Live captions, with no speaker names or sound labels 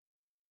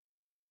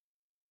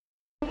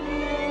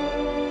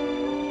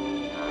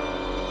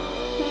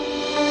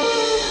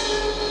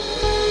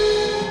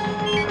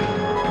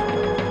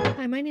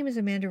My name is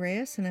Amanda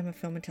Reyes, and I'm a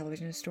film and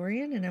television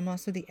historian, and I'm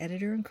also the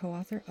editor and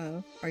co-author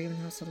of Are You in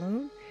the House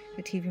Alone?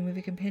 A TV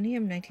Movie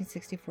Compendium,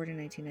 1964 to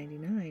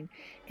 1999.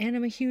 And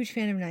I'm a huge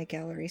fan of Night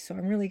Gallery, so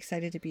I'm really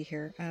excited to be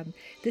here.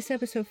 This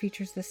episode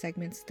features the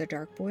segments The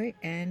Dark Boy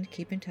and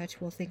Keep in Touch,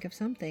 We'll Think of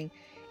Something.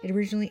 It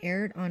originally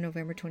aired on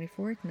November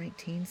 24th,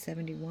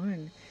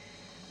 1971.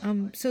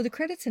 So the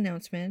credits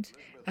announcement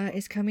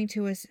is coming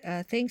to us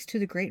thanks to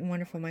the great and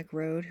wonderful Mike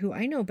Road, who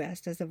I know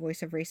best as the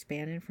voice of Ray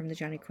Spannon from the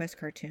Johnny Quest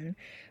cartoon,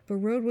 but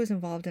Road was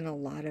involved in a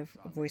lot of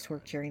voice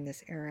work during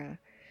this era.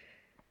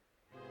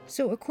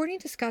 So according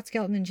to Scott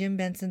Skelton and Jim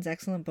Benson's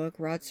excellent book,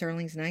 Rod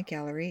Serling's Night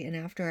Gallery, an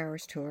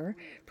after-hours tour,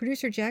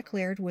 producer Jack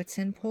Laird would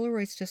send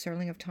Polaroids to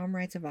Serling of Tom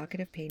Wright's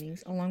evocative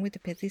paintings, along with the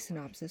pithy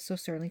synopsis, so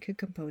Serling could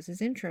compose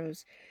his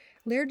intros.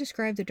 Laird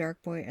described The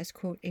Dark Boy as,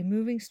 quote, a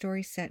moving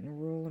story set in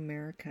rural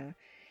America.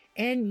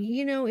 And,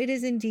 it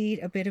is indeed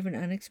a bit of an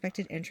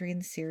unexpected entry in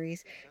the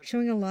series,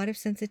 showing a lot of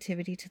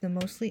sensitivity to the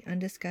mostly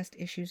undiscussed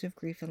issues of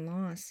grief and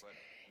loss.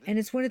 And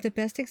it's one of the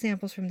best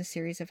examples from the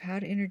series of how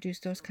to introduce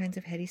those kinds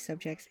of heady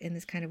subjects in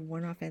this kind of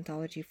one-off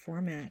anthology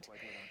format.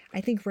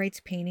 I think Wright's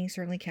painting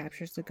certainly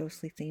captures the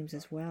ghostly themes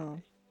as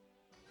well.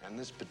 And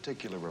this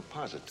particular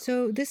repository.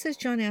 So this is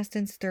John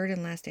Astin's third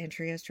and last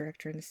entry as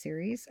director in the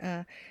series.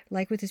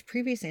 Like with his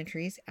previous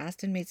entries,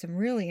 Astin made some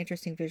really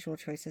interesting visual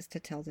choices to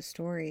tell the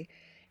story.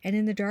 And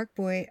in The Dark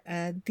Boy,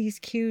 these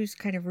cues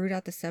kind of root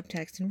out the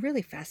subtext in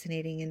really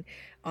fascinating and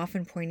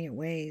often poignant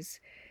ways.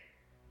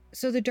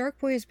 So The Dark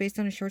Boy is based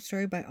on a short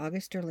story by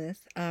August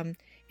Derleth, and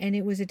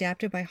it was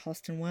adapted by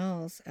Halston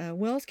Wells.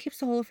 Wells keeps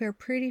the whole affair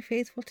pretty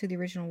faithful to the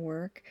original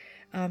work.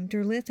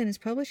 Derleth and his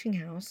publishing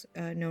house,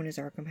 known as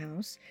Arkham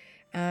House,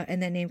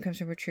 and that name comes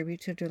from a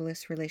tribute to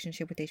Derleth's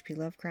relationship with H.P.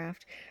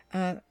 Lovecraft.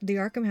 The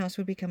Arkham House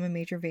would become a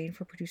major vein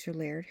for producer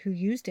Laird, who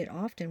used it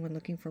often when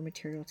looking for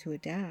material to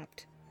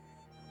adapt.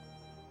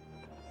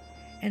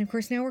 And of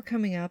course, now we're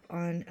coming up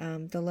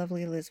on the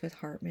lovely Elizabeth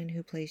Hartman,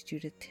 who plays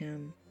Judith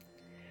Tim.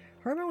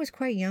 Hartman was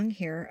quite young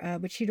here,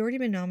 but she'd already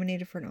been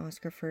nominated for an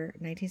Oscar for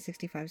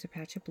 1965's A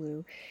Patch of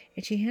Blue,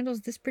 and she handles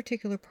this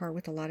particular part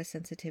with a lot of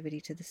sensitivity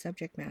to the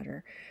subject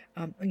matter,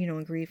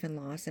 and grief and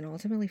loss, and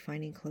ultimately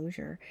finding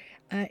closure.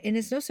 And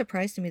it's no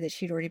surprise to me that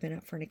she'd already been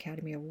up for an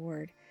Academy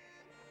Award.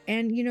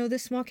 And,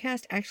 this small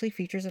cast actually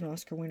features an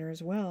Oscar winner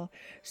as well.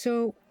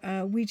 So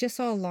we just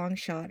saw a long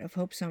shot of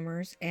Hope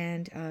Summers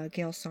and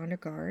Gail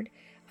Sondergaard.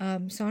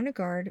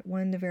 Sondergaard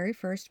won the very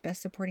first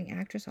Best Supporting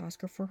Actress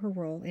Oscar for her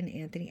role in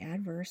Anthony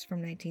Adverse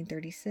from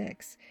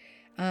 1936.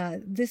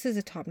 This is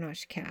a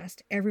top-notch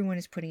cast. Everyone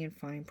is putting in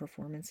fine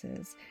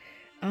performances.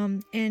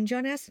 And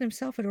John Astin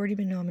himself had already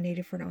been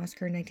nominated for an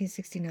Oscar in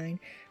 1969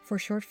 for a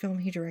short film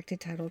he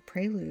directed titled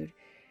Prelude.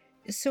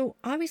 So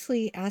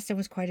obviously Astin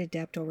was quite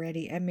adept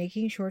already at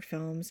making short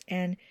films,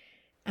 and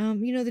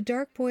The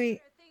Dark Boy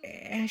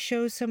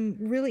shows some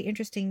really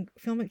interesting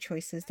filmic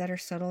choices that are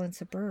subtle and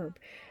superb.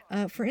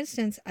 For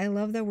instance, I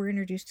love that we're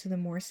introduced to the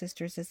Moore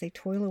sisters as they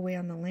toil away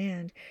on the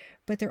land,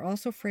 but they're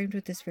also framed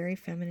with this very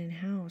feminine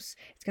house.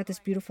 It's got this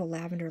beautiful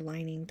lavender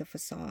lining the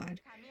facade.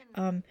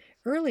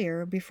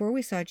 Earlier, before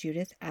we saw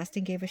Judith,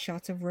 Astin gave us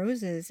shots of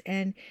roses,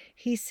 and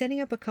he's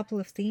setting up a couple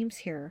of themes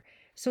here.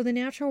 So the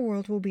natural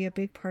world will be a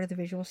big part of the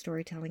visual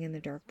storytelling in The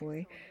Dark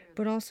Boy,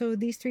 but also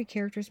these three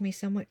characters may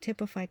somewhat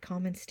typify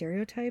common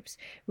stereotypes,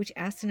 which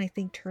Astin, I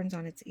think, turns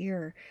on its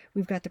ear.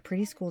 We've got the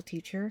pretty school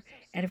teacher,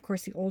 and of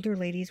course the older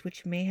ladies,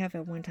 which may have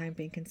at one time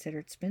been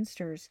considered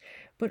spinsters.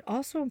 But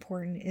also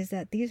important is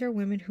that these are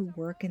women who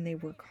work, and they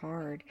work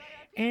hard.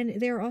 And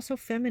they're also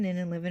feminine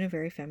and live in a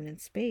very feminine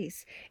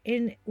space,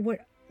 in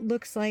what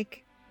looks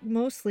like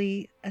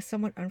mostly a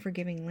somewhat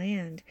unforgiving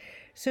land.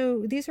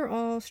 So these are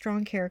all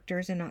strong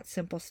characters and not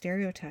simple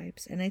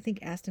stereotypes, and I think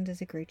Astin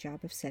does a great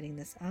job of setting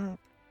this up.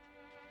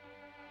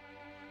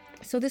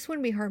 So this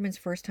wouldn't be Hartman's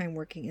first time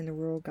working in the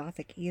rural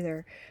Gothic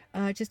either.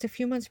 Just a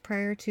few months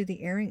prior to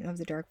the airing of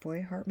The Dark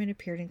Boy, Hartman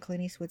appeared in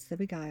Clint Eastwood's The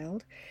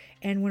Beguiled,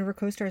 and one of her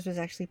co-stars was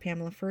actually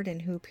Pamela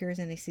Ferdin, who appears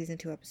in a season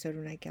 2 episode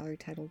of Night Gallery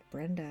titled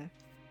Brenda.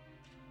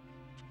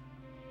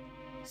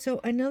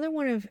 So another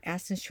one of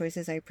Astin's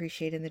choices I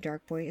appreciate in The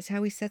Dark Boy is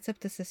how he sets up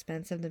the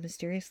suspense of the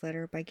mysterious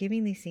letter by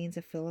giving these scenes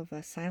a feel of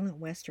a silent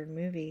Western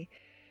movie.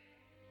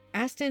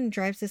 Astin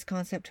drives this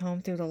concept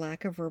home through the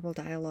lack of verbal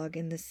dialogue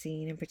in this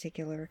scene in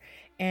particular,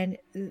 and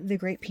the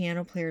great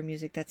piano player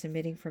music that's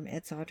emitting from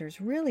Ed Sauter's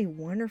really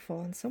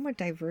wonderful and somewhat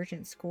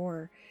divergent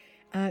score.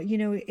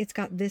 It's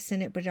got this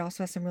in it, but it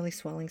also has some really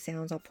swelling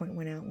sounds. I'll point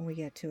one out when we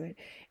get to it.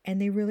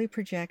 And they really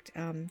project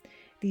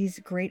these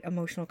great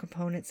emotional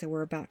components that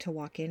we're about to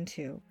walk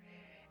into.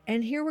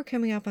 And here we're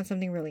coming up on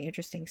something really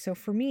interesting. So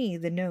for me,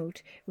 the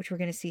note, which we're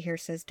going to see here,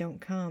 says "Don't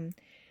come."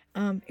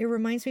 It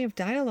reminds me of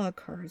dialogue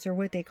cards, or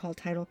what they call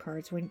title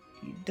cards, when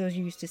those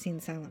you used to see in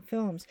silent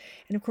films.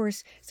 And of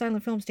course,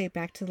 silent films date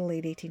back to the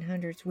late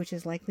 1800s, which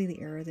is likely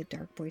the era that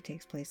Dark Boy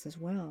takes place as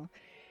well.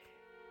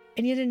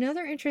 And yet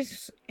another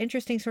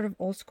interesting sort of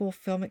old school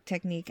filmic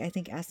technique I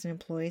think Aston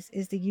employs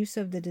is the use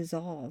of the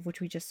dissolve, which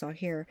we just saw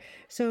here.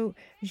 So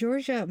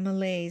Georgia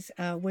Malaise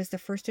was the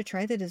first to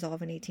try the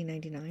dissolve in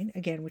 1899,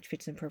 again, which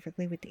fits in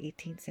perfectly with the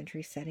 18th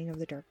century setting of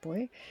The Dark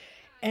Boy.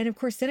 And of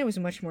course, then it was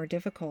much more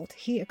difficult.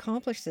 He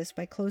accomplished this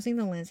by closing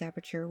the lens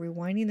aperture,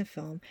 rewinding the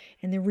film,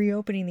 and then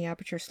reopening the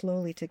aperture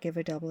slowly to give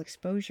a double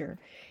exposure.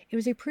 It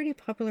was a pretty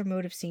popular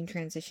mode of scene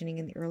transitioning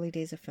in the early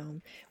days of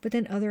film, but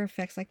then other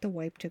effects like the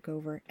wipe took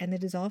over, and the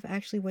dissolve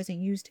actually wasn't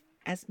used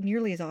as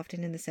nearly as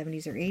often in the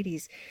 70s or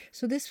 80s,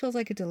 so this feels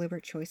like a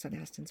deliberate choice on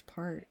Aston's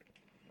part.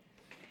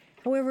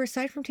 However,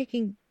 aside from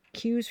taking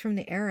cues from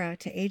the era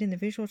to aid in the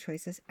visual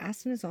choices,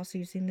 Aston is also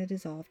using the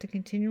dissolve to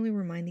continually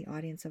remind the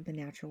audience of the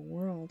natural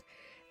world.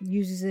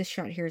 Uses this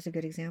shot here as a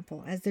good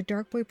example. As the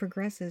Dark Boy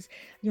progresses,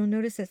 you'll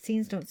notice that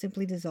scenes don't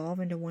simply dissolve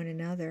into one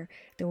another.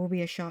 There will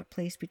be a shot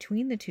placed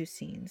between the two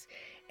scenes,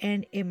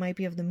 and it might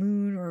be of the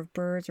moon or of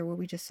birds or what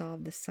we just saw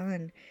of the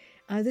sun.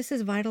 This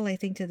is vital, I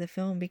think, to the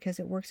film because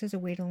it works as a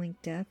way to link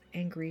death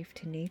and grief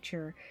to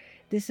nature.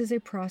 This is a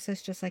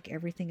process just like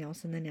everything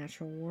else in the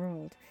natural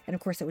world. And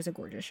of course, it was a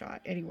gorgeous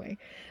shot anyway.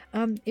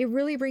 It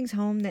really brings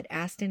home that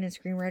Aston and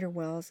screenwriter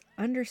Wells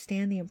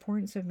understand the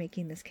importance of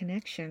making this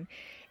connection.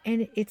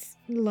 And it's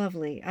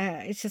lovely.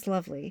 It's just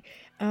lovely.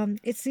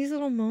 It's these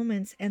little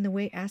moments and the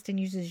way Aston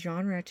uses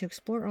genre to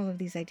explore all of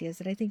these ideas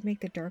that I think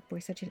make The Dark Boy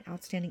such an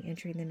outstanding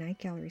entry in the Night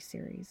Gallery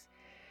series.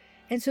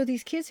 And so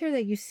these kids here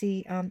that you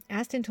see,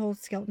 Aston told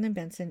Skelton and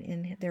Benson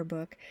in their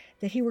book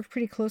that he worked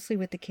pretty closely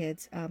with the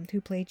kids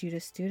who played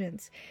Judah's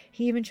students.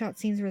 He even shot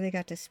scenes where they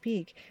got to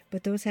speak,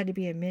 but those had to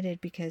be omitted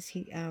because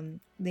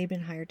they'd been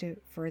hired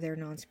for their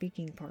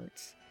non-speaking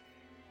parts.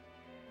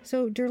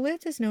 So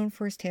Derleth is known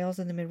for his tales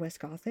of the Midwest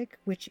Gothic,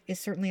 which is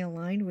certainly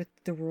aligned with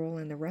the rural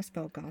and the Rust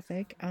Belt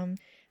Gothic.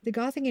 The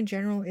Gothic in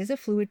general is a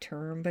fluid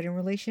term, but in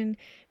relation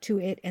to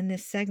it and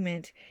this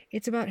segment,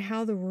 it's about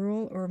how the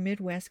rural or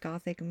Midwest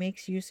Gothic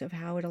makes use of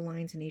how it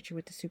aligns nature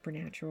with the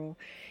supernatural,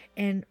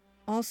 and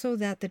also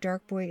that the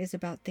Dark Boy is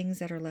about things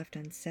that are left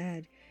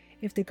unsaid.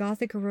 If the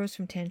Gothic arose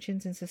from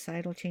tensions and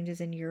societal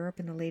changes in Europe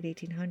in the late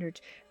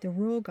 1800s, the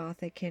rural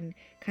Gothic can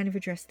kind of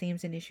address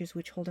themes and issues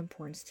which hold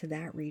importance to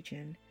that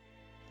region.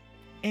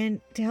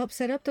 And to help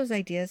set up those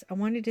ideas, I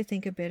wanted to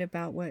think a bit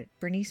about what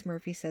Bernice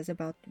Murphy says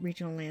about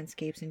regional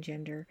landscapes and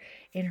gender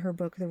in her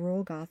book, The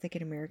Rural Gothic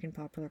in American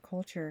Popular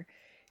Culture.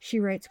 She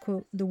writes,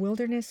 quote, "The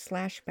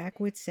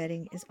wilderness/backwoods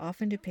setting is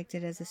often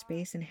depicted as a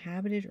space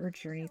inhabited or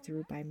journeyed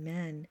through by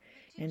men,"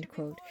 end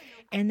quote,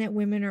 and that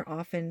women are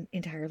often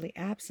entirely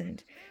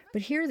absent.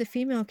 But here the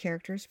female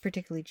characters,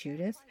 particularly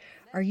Judith,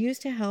 are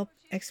used to help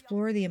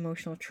explore the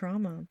emotional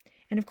trauma.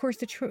 And of course,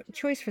 the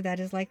choice for that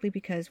is likely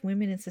because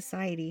women in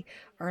society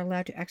are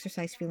allowed to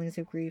exercise feelings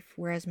of grief,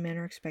 whereas men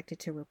are expected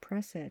to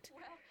repress it.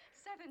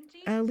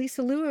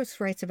 Lisa Lewis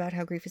writes about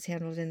how grief is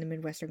handled in the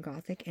Midwestern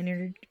Gothic, and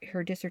in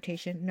her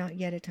dissertation, Not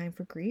Yet a Time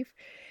for Grief,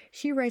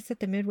 she writes that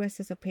the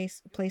Midwest is a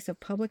place of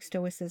public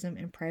stoicism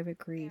and private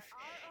grief,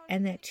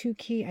 and that two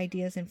key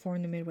ideas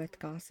inform the Midwest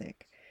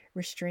Gothic: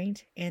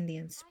 restraint and the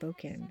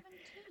unspoken.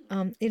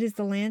 It is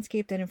the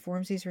landscape that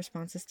informs these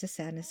responses to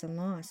sadness and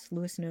loss.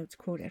 Lewis notes,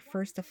 quote, "At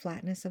first, the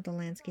flatness of the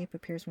landscape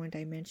appears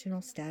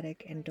one-dimensional,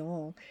 static, and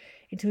dull,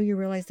 until you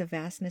realize the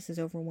vastness is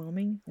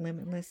overwhelming,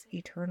 limitless,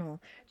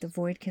 eternal. The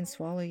void can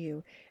swallow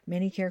you.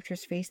 Many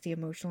characters face the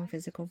emotional and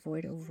physical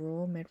void of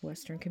rural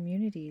Midwestern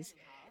communities.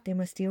 They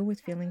must deal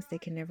with feelings they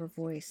can never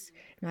voice,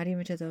 not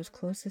even to those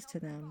closest to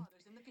them."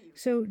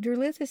 So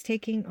Derleth is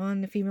taking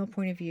on the female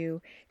point of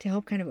view to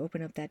help kind of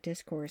open up that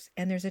discourse.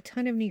 And there's a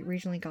ton of neat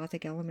regionally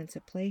Gothic elements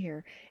at play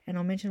here, and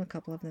I'll mention a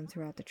couple of them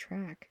throughout the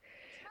track.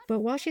 But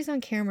while she's on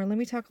camera, let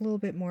me talk a little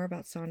bit more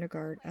about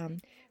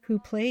Sondergaard, who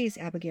plays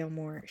Abigail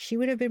Moore. She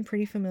would have been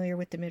pretty familiar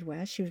with the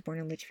Midwest. She was born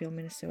in Litchfield,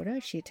 Minnesota.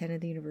 She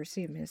attended the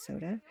University of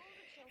Minnesota.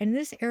 And in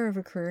this era of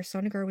her career,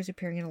 Sondergaard was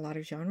appearing in a lot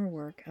of genre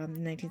work.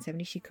 In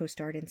 1970, she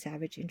co-starred in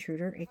Savage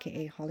Intruder,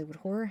 aka Hollywood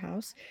Horror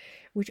House,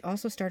 which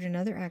also starred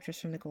another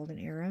actress from the golden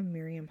era,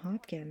 Miriam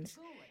Hopkins.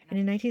 And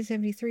in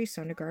 1973,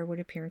 Sondergaard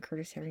would appear in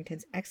Curtis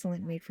Harrington's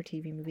excellent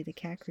made-for-TV movie The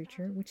Cat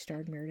Creature, which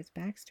starred Meredith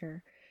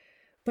Baxter.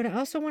 But I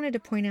also wanted to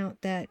point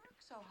out that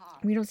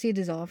we don't see a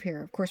dissolve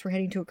here. Of course, we're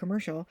heading to a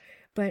commercial,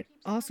 but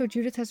also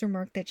Judith has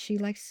remarked that she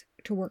likes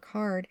to work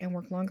hard and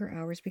work longer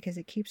hours because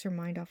it keeps her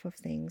mind off of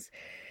things.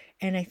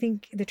 And I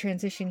think the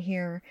transition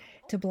here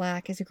to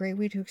black is a great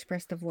way to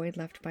express the void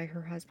left by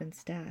her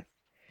husband's death.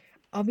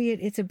 Albeit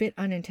it's a bit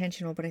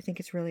unintentional, but I think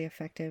it's really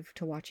effective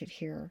to watch it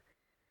here.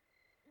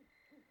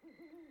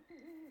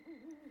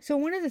 So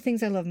one of the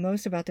things I love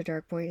most about The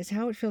Dark Boy is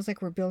how it feels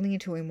like we're building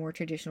into a more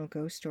traditional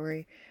ghost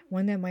story,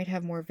 one that might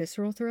have more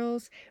visceral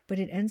thrills, but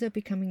it ends up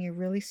becoming a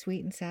really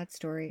sweet and sad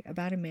story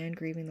about a man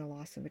grieving the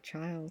loss of a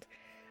child.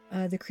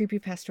 The creepy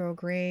pastoral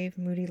grave,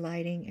 moody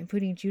lighting, and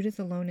putting Judith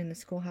alone in the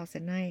schoolhouse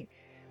at night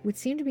would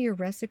seem to be a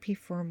recipe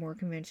for a more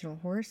conventional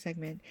horror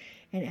segment,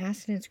 and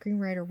Aston and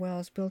screenwriter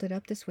Wells build it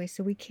up this way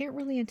so we can't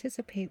really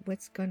anticipate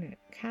what's going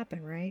to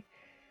happen, right?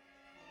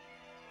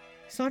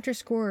 Saunter's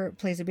score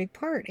plays a big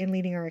part in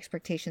leading our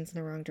expectations in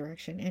the wrong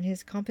direction, and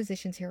his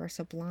compositions here are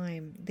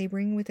sublime. They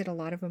bring with it a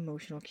lot of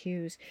emotional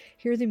cues.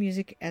 Here, the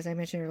music, as I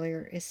mentioned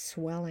earlier, is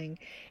swelling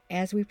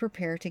as we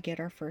prepare to get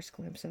our first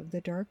glimpse of the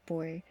Dark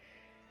Boy.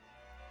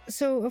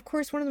 So, of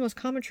course, one of the most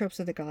common tropes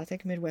of the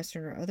Gothic,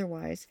 Midwestern or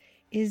otherwise,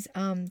 is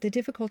the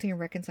difficulty in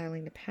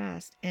reconciling the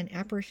past and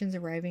apparitions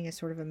arriving as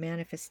sort of a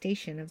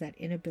manifestation of that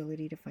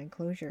inability to find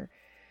closure.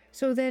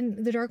 So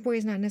then the Dark Boy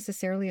is not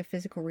necessarily a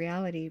physical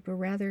reality, but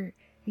rather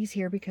he's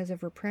here because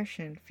of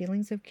repression,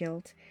 feelings of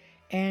guilt,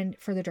 and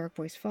for the Dark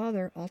Boy's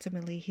father,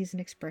 ultimately he's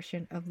an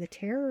expression of the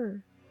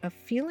terror of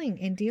feeling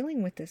and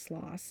dealing with this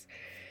loss.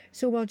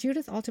 So while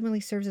Judith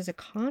ultimately serves as a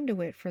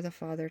conduit for the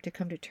father to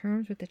come to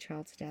terms with the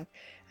child's death,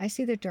 I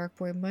see the Dark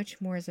Boy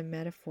much more as a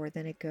metaphor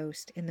than a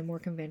ghost in the more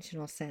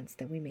conventional sense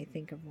that we may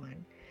think of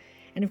one.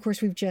 And of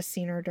course, we've just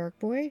seen our Dark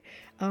Boy.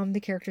 The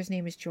character's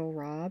name is Joel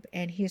Robb,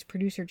 and he is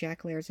producer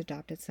Jack Laird's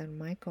adopted son,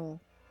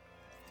 Michael.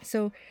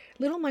 So,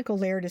 little Michael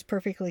Laird is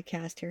perfectly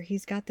cast here.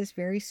 He's got this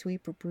very sweet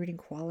but brooding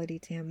quality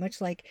to him,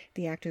 much like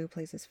the actor who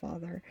plays his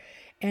father.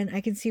 And I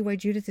can see why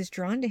Judith is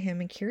drawn to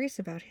him and curious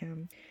about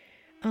him.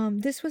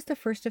 This was the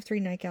first of 3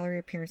 Night Gallery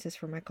appearances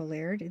for Michael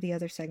Laird. The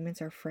other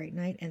segments are Fright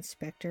Night and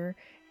Spectre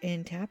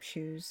in Tap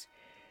Shoes.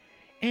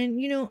 And,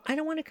 I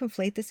don't want to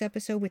conflate this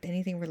episode with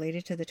anything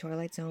related to the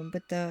Twilight Zone,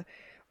 but the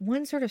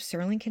one sort of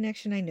Serling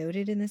connection I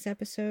noted in this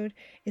episode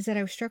is that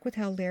I was struck with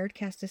how Laird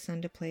cast his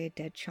son to play a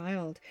dead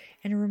child,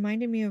 and it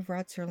reminded me of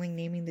Rod Serling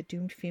naming the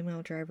doomed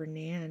female driver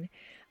Nan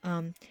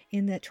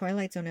in that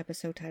Twilight Zone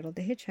episode titled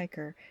The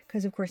Hitchhiker,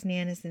 because of course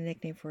Nan is the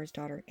nickname for his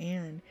daughter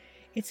Anne.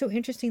 It's so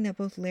interesting that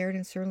both Laird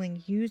and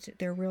Serling used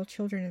their real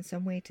children in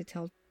some way to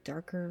tell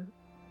darker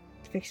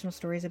fictional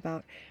stories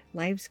about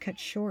lives cut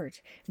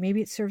short.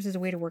 Maybe it serves as a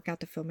way to work out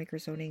the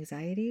filmmaker's own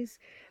anxieties.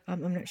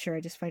 I'm not sure. I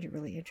just find it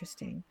really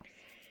interesting.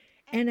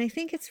 And I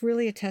think it's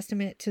really a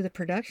testament to the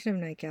production of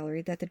Night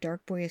Gallery that the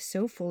Dark Boy is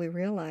so fully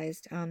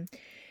realized.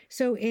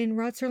 So in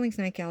Rod Serling's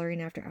Night Gallery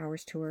and After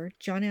Hours tour,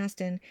 John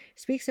Astin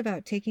speaks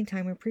about taking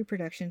time in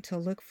pre-production to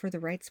look for the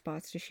right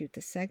spots to shoot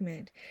this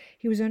segment.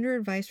 He was under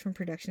advice from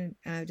production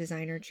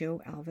designer Joe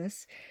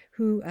Alvis,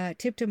 who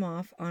tipped him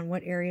off on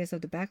what areas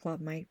of the backlot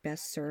might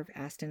best serve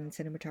Astin and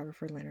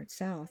cinematographer Leonard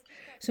South.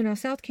 So now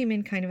South came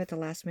in kind of at the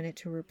last minute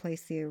to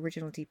replace the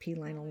original DP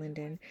Lionel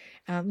Linden.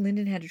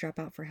 Linden had to drop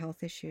out for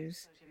health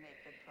issues.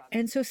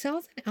 And so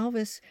South and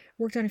Alvis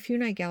worked on a few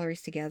Night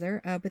Galleries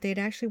together, but they had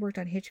actually worked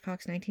on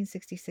Hitchcock's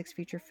 1966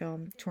 feature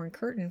film Torn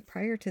Curtain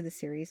prior to the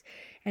series.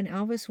 And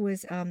Alvis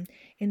was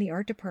in the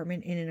art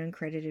department in an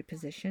uncredited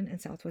position,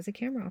 and South was a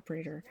camera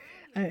operator.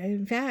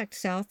 In fact,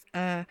 South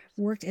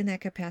worked in that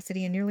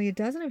capacity in nearly a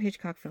dozen of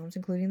Hitchcock films,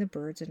 including The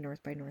Birds and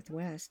North by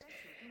Northwest.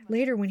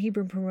 Later, when he'd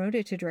been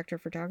promoted to director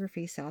of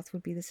photography, South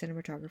would be the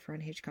cinematographer on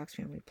Hitchcock's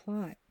Family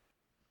Plot.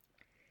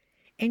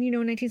 And, in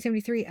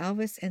 1973,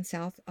 Alvis and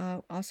South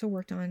also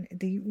worked on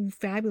the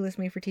fabulous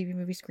made-for-TV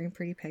movie Scream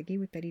Pretty Peggy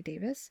with Bette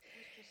Davis.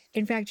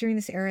 In fact, during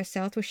this era,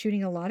 South was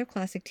shooting a lot of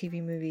classic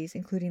TV movies,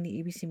 including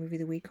the ABC movie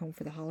The Week Home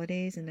for the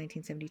Holidays in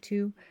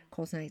 1972,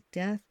 Cole's Night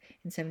Death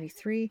in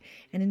 73,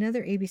 and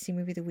another ABC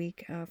movie the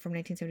week from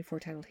 1974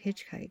 titled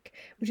Hitchhike,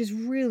 which is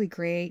really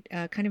great,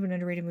 kind of an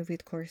underrated movie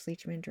with Cloris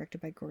Leachman,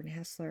 directed by Gordon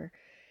Hessler.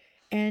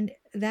 And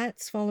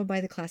that's followed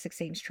by the classic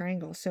Satan's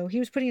Triangle. So he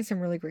was putting in some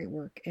really great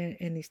work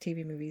in these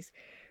TV movies.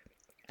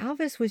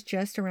 Alvis was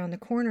just around the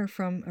corner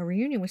from a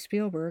reunion with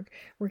Spielberg,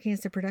 working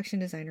as the production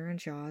designer on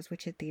Jaws,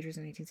 which hit theaters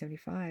in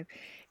 1975.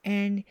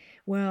 And,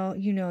 well,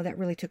 that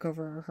really took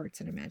over our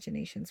hearts and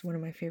imaginations. One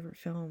of my favorite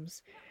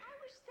films.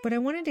 But I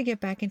wanted to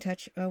get back in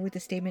touch with the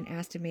statement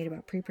Astin made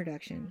about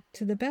pre-production.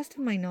 To the best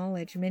of my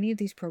knowledge, many of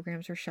these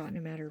programs are shot in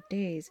a matter of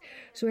days,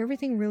 so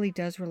everything really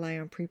does rely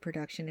on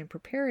pre-production and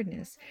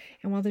preparedness.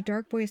 And while The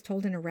Dark Boy is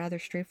told in a rather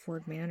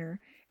straightforward manner,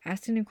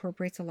 Astin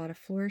incorporates a lot of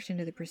flourish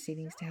into the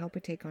proceedings to help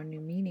it take on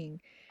new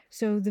meaning.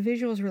 So the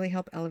visuals really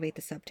help elevate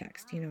the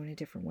subtext, in a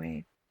different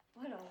way.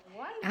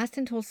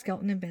 Astin told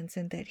Skelton and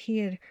Benson that he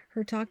had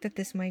heard talk that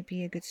this might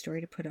be a good story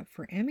to put up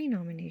for Emmy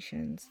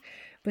nominations,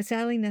 but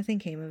sadly nothing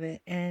came of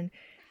it, and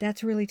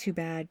that's really too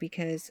bad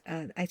because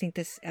I think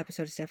this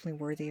episode is definitely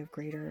worthy of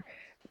greater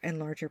and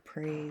larger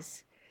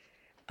praise.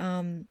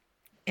 And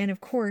of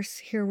course,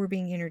 here we're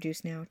being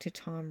introduced now to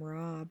Tom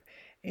Robb.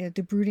 The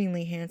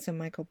broodingly handsome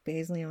Michael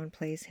Basleon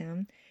plays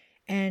him.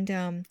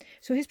 And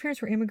so his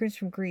parents were immigrants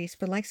from Greece,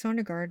 but like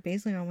Sondergaard,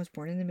 Basleon was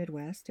born in the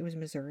Midwest. It was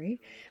Missouri,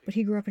 but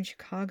he grew up in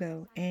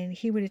Chicago, and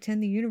he would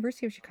attend the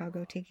University of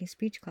Chicago taking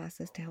speech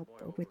classes to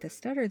help with the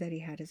stutter that he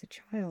had as a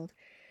child.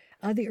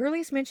 The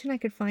earliest mention I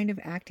could find of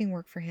acting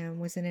work for him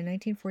was in a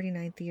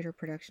 1949 theater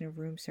production of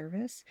Room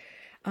Service.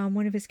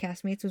 One of his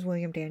castmates was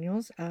William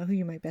Daniels, who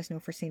you might best know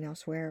for Seen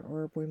Elsewhere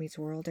or Boy Meets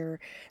World or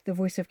the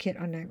voice of Kit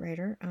on Knight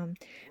Rider.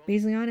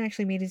 Basleon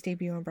actually made his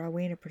debut on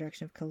Broadway in a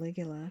production of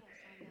Caligula.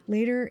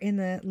 Later, in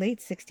the late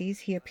 60s,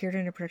 he appeared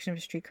in a production of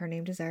A Streetcar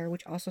Named Desire,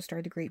 which also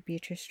starred the great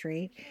Beatrice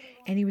Straight,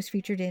 and he was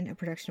featured in a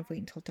production of Wait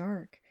Until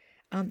Dark.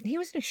 He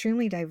was an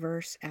extremely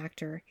diverse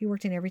actor. He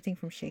worked in everything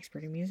from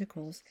Shakespeare to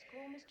musicals.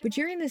 But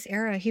during this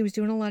era, he was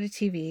doing a lot of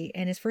TV,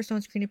 and his first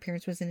on screen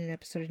appearance was in an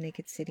episode of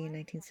Naked City in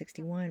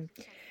 1961.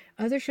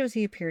 Other shows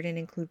he appeared in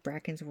include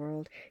Bracken's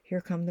World,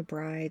 Here Come the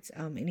Brides,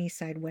 and East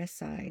Side, West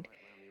Side.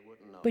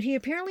 But he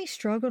apparently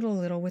struggled a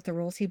little with the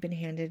roles he'd been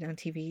handed on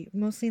TV,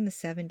 mostly in the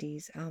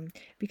 70s,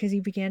 because he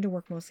began to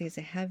work mostly as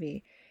a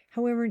heavy.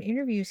 However, in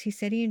interviews, he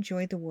said he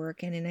enjoyed the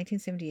work, and in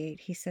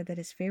 1978, he said that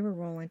his favorite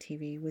role on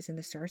TV was in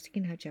the Starsky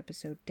and Hutch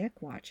episode Deck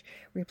Watch,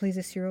 where he plays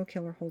a serial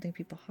killer holding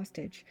people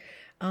hostage.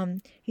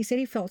 He said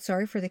he felt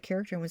sorry for the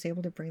character and was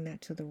able to bring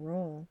that to the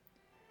role.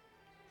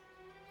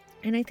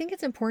 And I think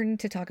it's important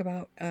to talk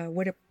about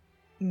what an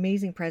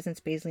amazing presence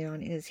Baze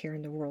Leon is here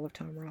in the role of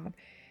Tom Robb.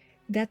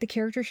 That the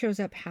character shows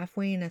up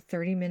halfway in a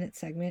 30-minute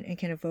segment and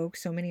can evoke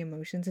so many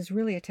emotions is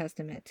really a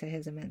testament to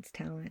his immense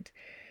talent.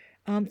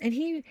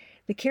 And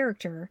the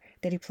character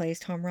that he plays,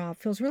 Tom Robb,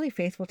 feels really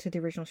faithful to the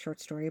original short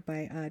story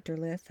by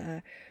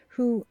Derleth,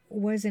 who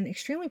was an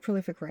extremely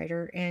prolific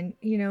writer. And,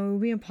 it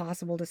would be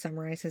impossible to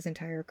summarize his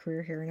entire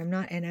career here. And I'm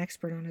not an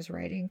expert on his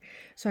writing,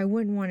 so I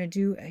wouldn't want to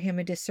do him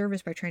a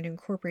disservice by trying to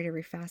incorporate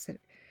every facet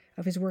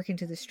of his work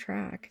into this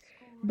track.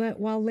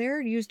 But while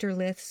Laird used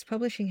Derleth's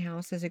publishing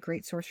house as a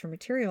great source for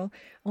material,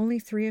 only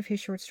 3 of his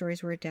short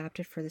stories were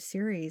adapted for the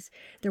series.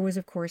 There was,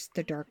 of course,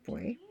 The Dark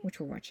Boy, which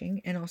we're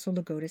watching, and also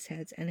Lagoda's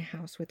Heads and A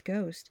House with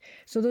Ghost.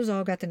 So those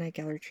all got the Night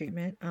Gallery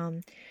treatment.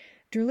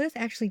 Derleth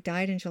actually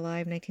died in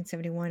July of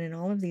 1971, and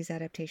all of these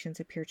adaptations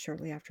appeared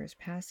shortly after his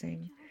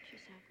passing.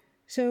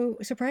 So,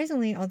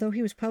 surprisingly, although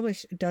he was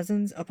published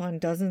dozens upon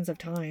dozens of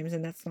times,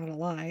 and that's not a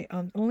lie,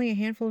 only a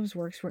handful of his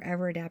works were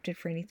ever adapted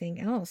for anything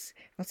else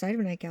outside of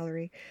a Night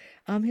Gallery.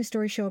 His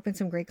stories show up in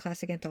some great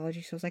classic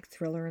anthology shows like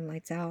Thriller and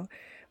Lights Out,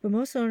 but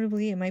most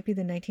notably, it might be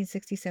the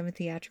 1967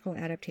 theatrical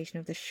adaptation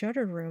of The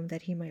Shuttered Room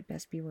that he might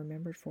best be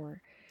remembered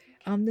for.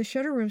 The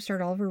Shuttered Room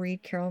starred Oliver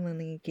Reed, Carol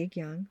Lindley, and Gig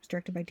Young. It was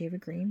directed by David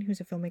Green, who's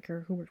a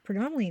filmmaker who worked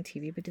predominantly in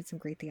TV but did some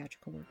great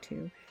theatrical work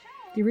too.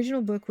 The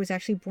original book was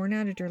actually born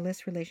out of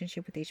Derleth's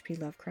relationship with H.P.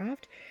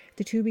 Lovecraft.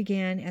 The two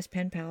began as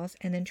pen pals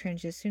and then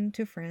transitioned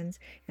to friends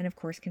and, of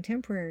course,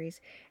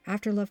 contemporaries.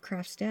 After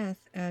Lovecraft's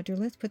death,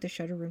 Derleth put the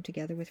Shuttered Room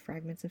together with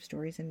fragments of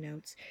stories and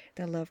notes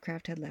that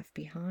Lovecraft had left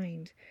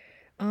behind.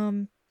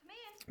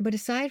 But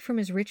aside from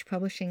his rich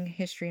publishing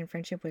history and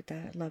friendship with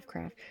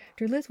Lovecraft,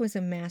 Derleth was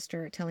a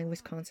master at telling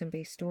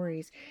Wisconsin-based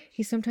stories.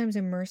 He sometimes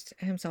immersed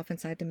himself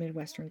inside the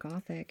Midwestern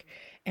Gothic.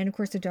 And of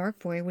course, The Dark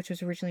Boy, which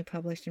was originally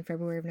published in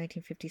February of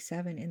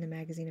 1957 in the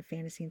magazine of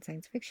fantasy and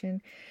science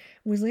fiction,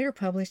 was later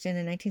published in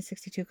a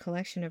 1962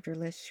 collection of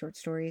Derleth's short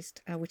stories,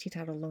 which he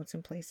titled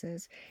Lonesome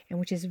Places, and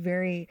which is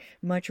very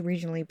much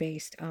regionally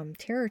based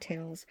terror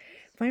tales.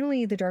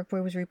 Finally, The Dark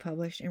Boy was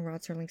republished in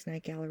Rod Serling's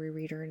Night Gallery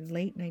Reader in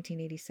late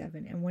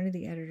 1987, and one of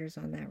the editors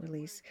on that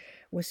release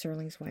was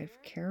Serling's wife,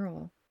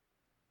 Carol.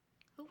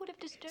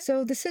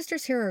 So the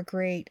sisters here are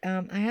great.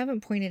 I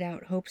haven't pointed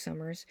out Hope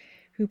Summers,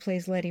 who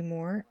plays Letty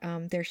Moore.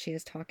 There she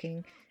is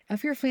talking.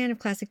 If you're a fan of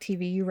classic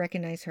TV, you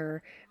recognize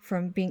her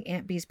from being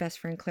Aunt Bee's best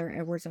friend, Claire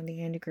Edwards, on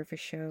the Andy Griffith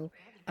Show.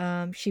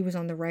 She was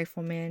on The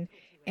Rifleman,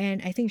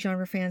 and I think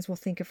genre fans will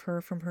think of her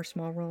from her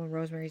small role in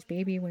Rosemary's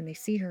Baby when they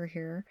see her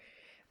here.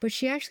 But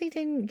she actually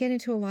didn't get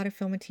into a lot of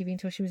film and TV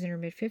until she was in her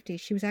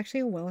mid-50s. She was actually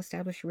a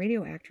well-established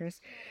radio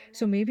actress,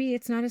 so maybe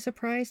it's not a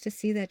surprise to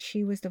see that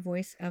she was the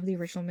voice of the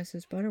original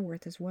Mrs.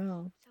 Butterworth as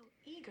well.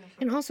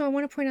 And also, I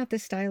want to point out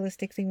this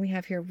stylistic thing we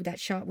have here, that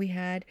shot we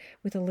had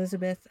with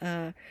Elizabeth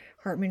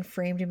Hartman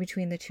framed in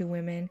between the two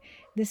women.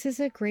 This is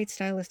a great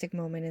stylistic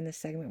moment in this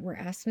segment where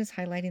Aston is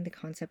highlighting the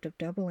concept of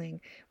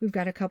doubling. We've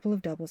got a couple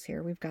of doubles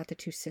here. We've got the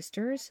two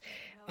sisters,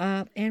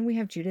 and we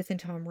have Judith and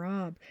Tom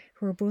Robb,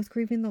 who are both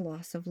grieving the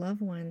loss of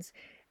loved ones.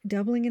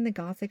 Doubling in the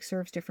Gothic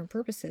serves different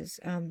purposes.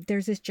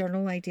 There's this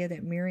general idea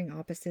that mirroring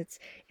opposites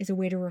is a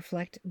way to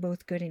reflect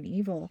both good and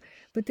evil,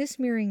 but this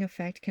mirroring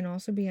effect can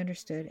also be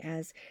understood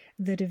as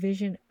the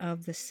division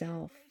of the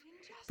self.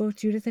 Both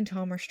Judith and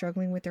Tom are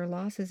struggling with their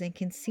losses and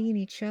can see in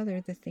each other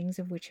the things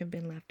of which have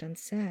been left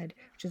unsaid,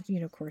 which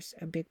is, of course,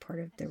 a big part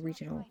of the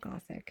regional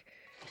Gothic.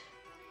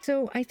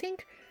 So I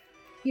think,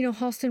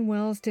 Halston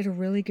Wells did a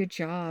really good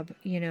job,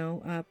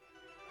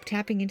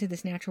 tapping into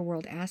this natural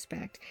world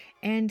aspect.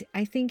 And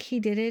I think he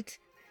did it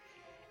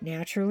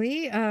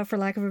naturally, for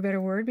lack of a better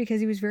word,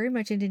 because he was very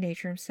much into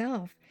nature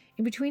himself.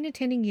 In between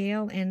attending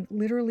Yale and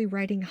literally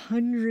writing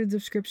hundreds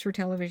of scripts for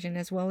television,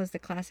 as well as the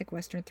classic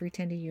Western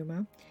 3:10 to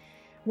Yuma,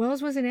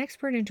 Wells was an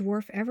expert in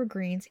dwarf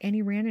evergreens, and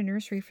he ran a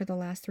nursery for the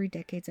last 3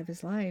 decades of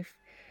his life.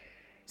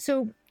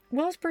 So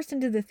Wells burst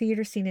into the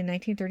theater scene in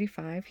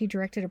 1935. He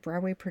directed a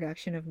Broadway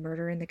production of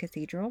Murder in the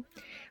Cathedral.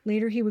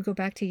 Later, he would go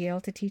back to Yale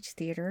to teach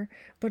theater.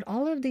 But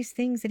all of these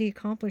things that he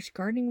accomplished,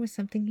 gardening was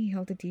something he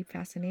held a deep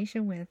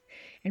fascination with,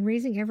 and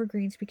raising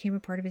evergreens became a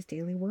part of his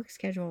daily work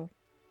schedule.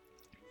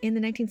 In the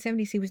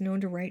 1970s, he was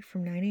known to write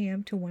from 9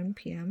 a.m. to 1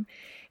 p.m.,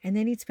 and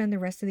then he'd spend the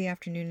rest of the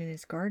afternoon in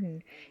his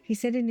garden. He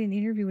said in an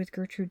interview with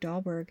Gertrude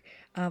Dahlberg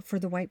for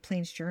the White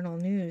Plains Journal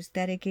News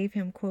that it gave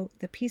him, quote,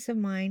 the peace of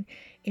mind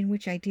in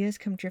which ideas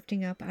come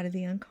drifting up out of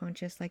the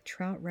unconscious like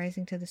trout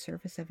rising to the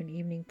surface of an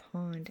evening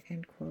pond,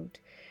 end quote.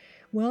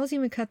 Wells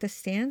even cut the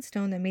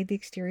sandstone that made the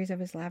exteriors of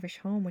his lavish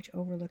home, which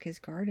overlook his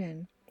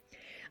garden.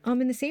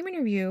 In the same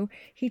interview,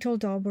 he told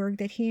Dahlberg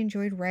that he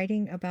enjoyed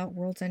writing about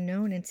worlds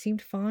unknown and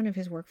seemed fond of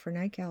his work for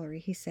Night Gallery.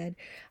 He said,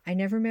 I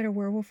never met a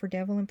werewolf or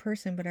devil in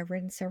person, but I've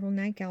written several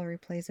Night Gallery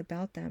plays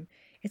about them.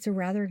 It's a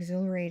rather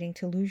exhilarating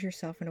to lose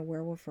yourself in a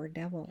werewolf or a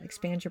devil,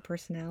 expand your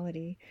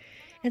personality.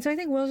 And so I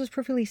think Wells was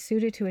perfectly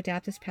suited to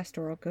adapt this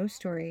pastoral ghost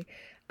story.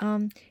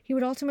 He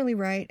would ultimately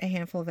write a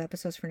handful of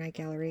episodes for Night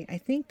Gallery. I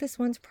think this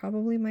one's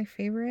probably my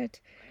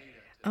favorite.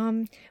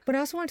 But I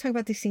also want to talk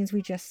about the scenes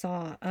we just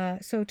saw.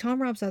 So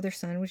Tom Robb's other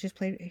son,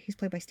 he's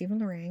played by Stephen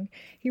Lorang,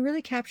 he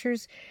really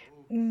captures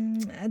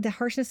the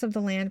harshness of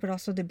the land, but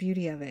also the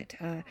beauty of it,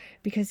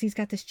 because he's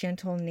got this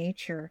gentle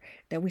nature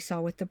that we saw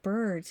with the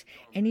birds.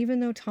 And even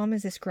though Tom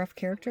is this gruff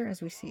character,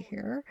 as we see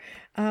here,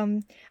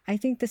 I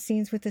think the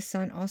scenes with the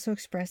son also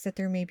express that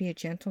there may be a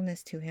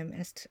gentleness to him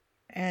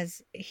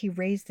as he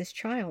raised this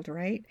child,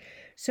 right?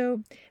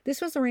 So this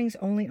was Lorang's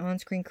only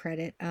on-screen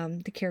credit.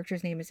 The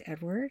character's name is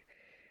Edward.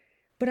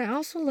 But I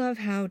also love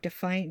how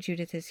defiant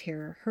Judith is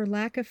here. Her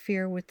lack of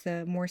fear with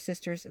the Moore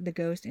sisters, the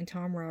ghost, and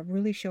Tom Robb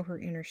really show her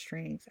inner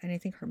strength, and I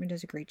think Hartman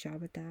does a great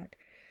job at that.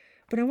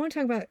 But I want to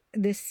talk about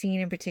this scene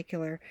in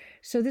particular.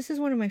 So this is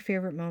one of my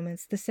favorite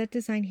moments. The set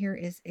design here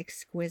is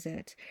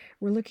exquisite.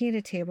 We're looking at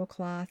a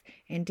tablecloth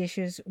and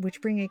dishes which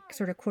bring a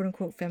sort of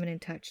quote-unquote feminine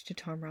touch to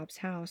Tom Robb's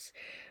house.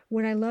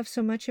 What I love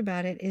so much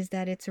about it is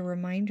that it's a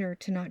reminder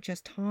to not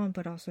just Tom,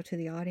 but also to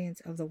the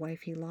audience of the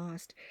wife he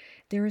lost.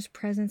 There is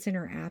presence in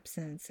her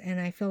absence, and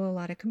I feel a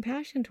lot of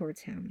compassion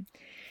towards him.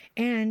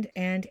 And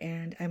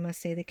I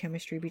must say the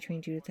chemistry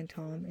between Judith and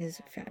Tom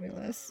is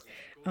fabulous.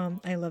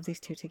 I love these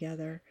two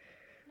together.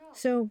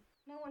 So,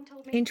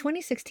 in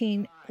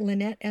 2016,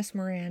 Lynette S.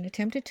 Moran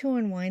attempted to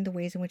unwind the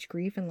ways in which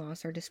grief and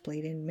loss are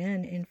displayed in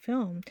men in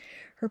film.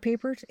 Her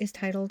paper is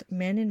titled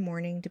Men in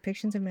Mourning,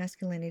 Depictions of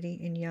Masculinity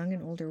in Young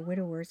and Older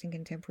Widowers in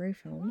Contemporary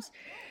Films.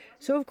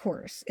 So, of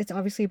course, it's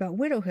obviously about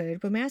widowhood,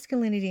 but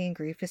masculinity and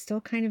grief is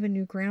still kind of a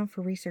new ground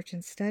for research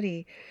and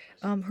study.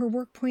 Her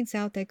work points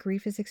out that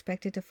grief is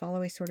expected to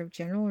follow a sort of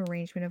general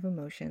arrangement of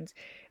emotions,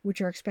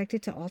 which are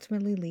expected to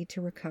ultimately lead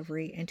to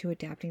recovery and to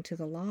adapting to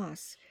the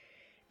loss.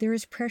 There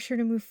is pressure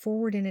to move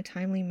forward in a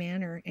timely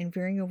manner, and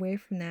veering away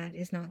from that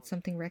is not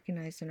something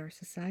recognized in our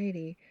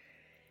society.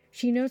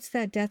 She notes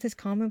that death is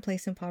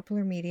commonplace in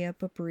popular media,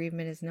 but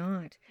bereavement is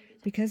not.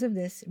 Because of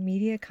this,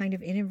 media kind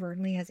of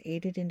inadvertently has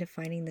aided in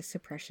defining the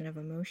suppression of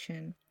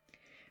emotion.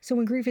 So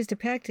when grief is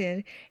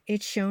depicted,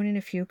 it's shown in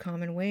a few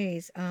common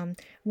ways,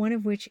 one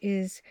of which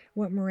is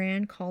what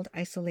Moran called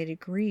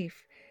isolated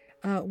grief.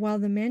 While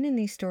the men in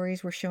these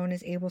stories were shown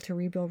as able to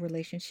rebuild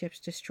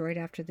relationships destroyed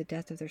after the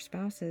death of their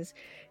spouses,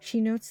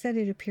 she notes that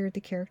it appeared the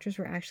characters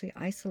were actually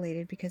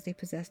isolated because they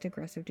possessed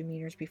aggressive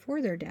demeanors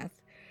before the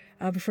death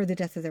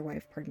of their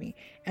wife,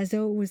 as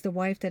though it was the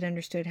wife that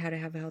understood how to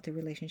have a healthy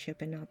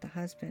relationship and not the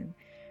husband.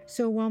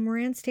 So while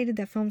Moran stated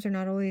that films are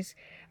not always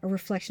a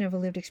reflection of a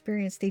lived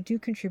experience, they do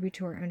contribute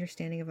to our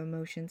understanding of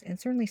emotions and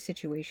certainly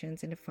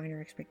situations and define our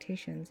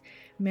expectations.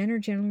 Men are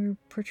generally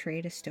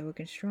portrayed as stoic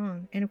and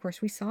strong, and of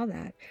course we saw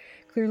that.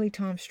 Clearly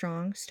Tom's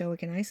strong,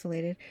 stoic, and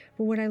isolated,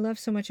 but what I love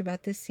so much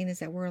about this scene is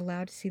that we're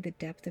allowed to see the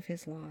depth of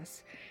his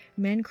loss.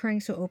 Men crying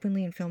so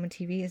openly in film and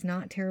TV is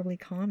not terribly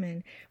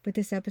common, but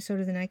this episode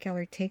of the Night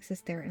Gallery takes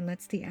us there and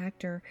lets the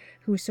actor,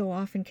 who is so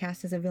often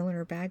cast as a villain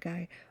or bad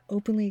guy,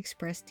 openly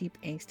express deep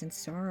angst and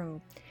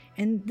sorrow.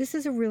 And this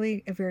is a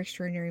very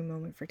extraordinary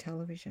moment for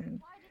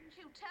television.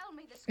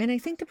 And I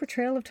think the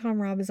portrayal of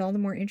Tom Robb is all the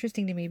more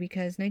interesting to me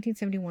because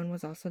 1971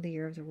 was also the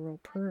year of the rural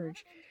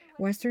purge.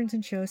 Westerns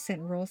and shows set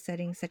in rural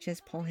settings such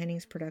as Paul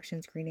Henning's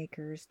productions Green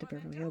Acres, The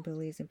Beverly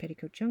Hillbillies, and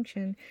Petticoat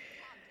Junction,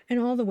 and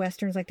all the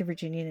westerns like The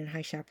Virginian and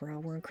High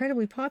Chaparral were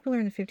incredibly popular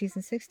in the 50s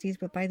and 60s,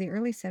 but by the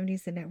early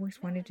 70s, the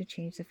networks wanted to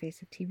change the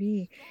face of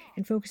TV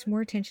and focus more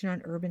attention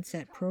on urban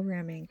set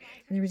programming,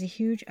 and there was a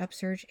huge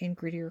upsurge in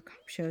grittier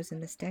cop shows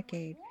in this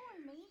decade.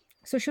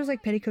 So shows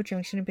like Petticoat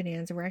Junction and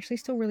Bonanza were actually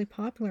still really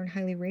popular and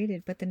highly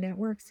rated, but the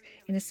networks,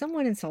 in a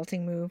somewhat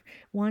insulting move,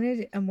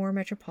 wanted a more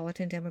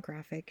metropolitan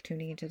demographic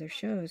tuning into their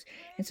shows,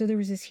 and so there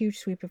was this huge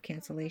sweep of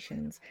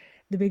cancellations.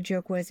 The big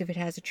joke was, if it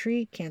has a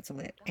tree, cancel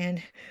it.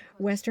 And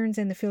westerns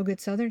and the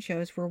feel-good southern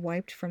shows were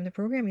wiped from the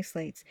programming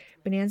slates.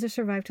 Bonanza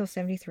survived till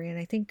 73, and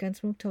I think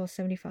Gunsmoke till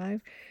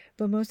 75,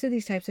 but most of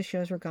these types of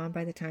shows were gone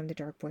by the time The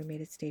Dark Boy made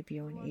its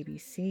debut on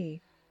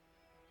ABC.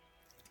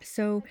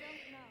 So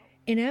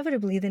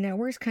Inevitably, the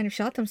networks kind of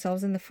shot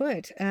themselves in the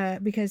foot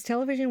because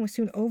television was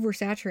soon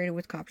oversaturated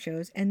with cop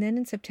shows. And then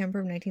in September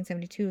of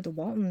 1972, The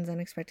Waltons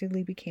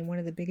unexpectedly became one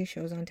of the biggest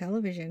shows on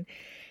television.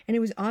 And it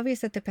was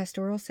obvious that the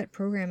pastoral set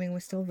programming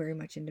was still very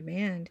much in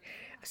demand.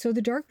 So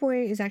The Dark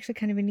Boy is actually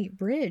kind of a neat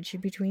bridge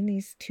between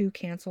these two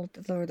canceled,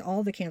 or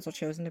all the canceled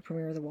shows and the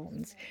premiere of The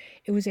Waltons.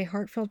 It was a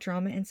heartfelt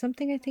drama and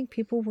something I think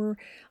people were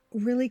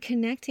really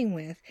connecting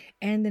with.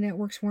 And the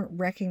networks weren't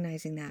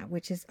recognizing that,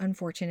 which is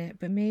unfortunate,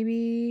 but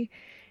maybe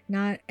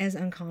not as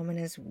uncommon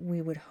as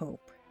we would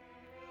hope.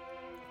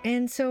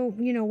 And so,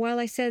 while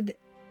I said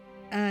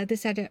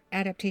this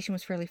adaptation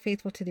was fairly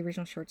faithful to the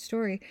original short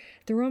story,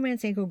 the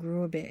romance angle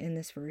grew a bit in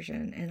this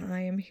version, and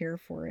I am here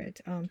for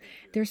it.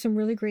 There's some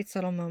really great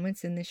subtle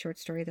moments in this short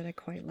story that I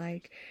quite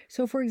like.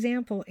 So, for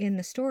example, in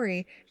the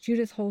story,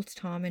 Judith holds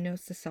Tom and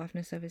notes the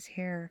softness of his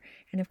hair,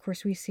 and of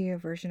course, we see a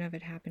version of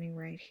it happening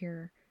right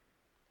here.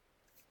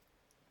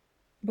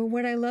 But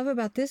what I love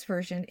about this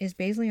version is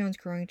Basilion's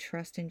growing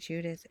trust in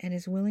Judith and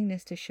his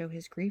willingness to show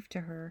his grief to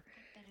her.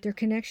 Their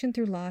connection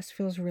through loss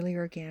feels really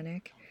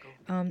organic,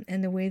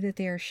 and the way that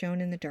they are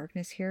shown in the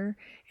darkness here,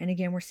 and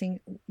again, we're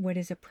seeing what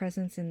is a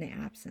presence in the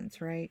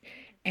absence, right?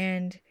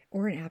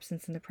 Or an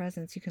absence in the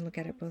presence. You can look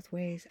at it both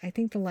ways. I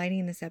think the lighting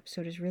in this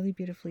episode is really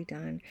beautifully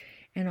done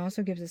and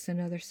also gives us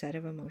another set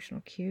of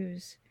emotional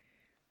cues.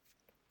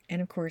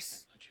 And of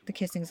course, the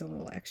kissing's a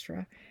little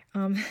extra.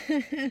 I'm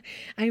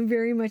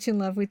very much in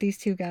love with these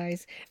two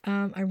guys.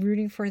 I'm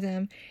rooting for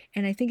them.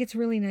 And I think it's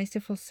really nice to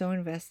feel so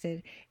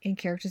invested in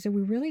characters that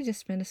we really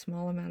just spend a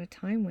small amount of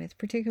time with,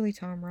 particularly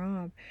Tom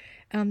Robb.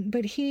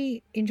 But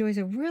he enjoys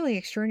a really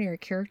extraordinary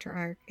character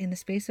arc in the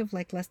space of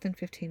like less than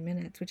 15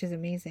 minutes, which is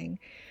amazing.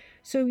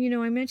 So,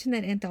 I mentioned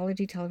that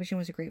anthology television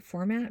was a great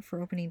format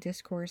for opening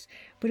discourse,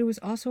 but it was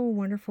also a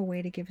wonderful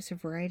way to give us a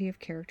variety of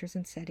characters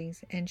and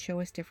settings and show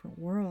us different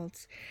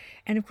worlds.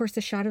 And of course,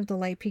 the shot of the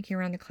light peeking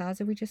around the clouds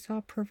that we just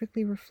saw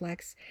perfectly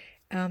reflects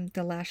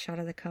the last shot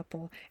of the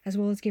couple, as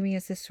well as giving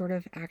us this sort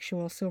of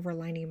actual silver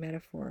lining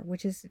metaphor,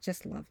 which is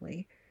just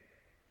lovely.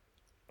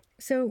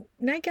 So,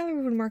 Night Gallery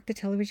would mark the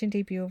television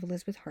debut of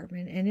Elizabeth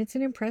Hartman, and it's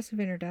an impressive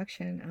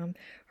introduction.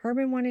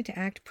 Hartman wanted to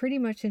act pretty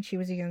much since she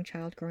was a young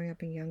child growing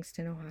up in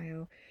Youngstown,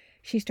 Ohio.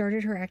 She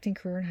started her acting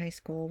career in high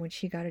school when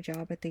she got a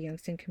job at the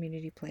Youngstown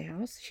Community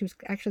Playhouse. She was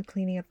actually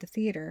cleaning up the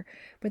theater,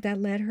 but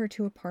that led her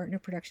to a part in a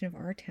production of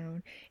Our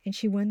Town, and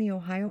she won the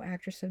Ohio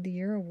Actress of the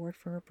Year award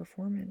for her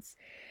performance.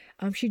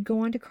 She'd go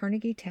on to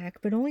Carnegie Tech,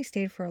 but only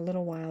stayed for a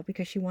little while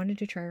because she wanted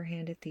to try her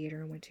hand at theater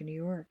and went to New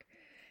York.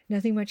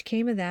 Nothing much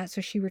came of that,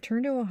 so she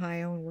returned to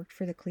Ohio and worked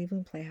for the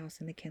Cleveland Playhouse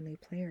and the Kenley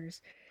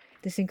Players.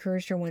 This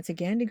encouraged her once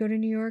again to go to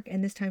New York,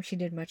 and this time she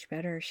did much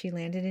better. She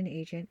landed an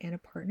agent and a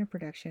part in a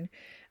production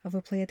of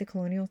a play at the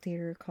Colonial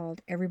Theater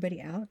called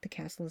Everybody Out, The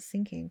Castle is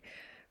Sinking,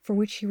 for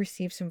which she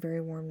received some very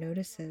warm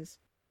notices.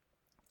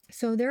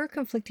 So there are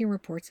conflicting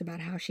reports about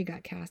how she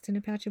got cast in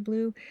A Patch of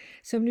Blue.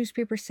 Some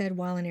newspapers said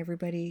while in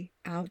Everybody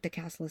Out, The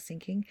Castle is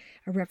Sinking,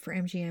 a rep for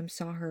MGM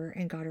saw her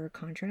and got her a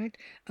contract.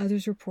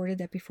 Others reported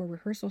that before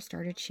rehearsal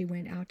started, she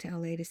went out to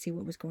LA to see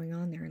what was going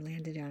on there and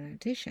landed an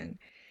audition.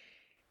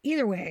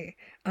 Either way,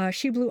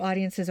 she blew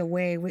audiences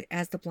away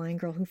as the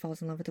blind girl who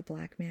falls in love with a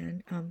black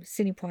man.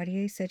 Sidney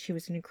Poitier said she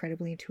was an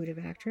incredibly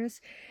intuitive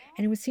actress,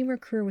 and it would seem her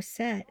career was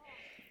set.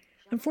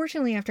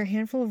 Unfortunately, after a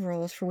handful of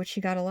roles for which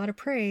she got a lot of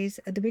praise,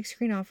 the big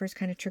screen offers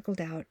kind of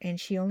trickled out, and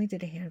she only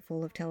did a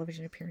handful of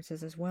television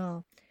appearances as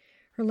well.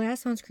 Her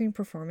last on-screen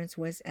performance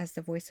was as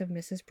the voice of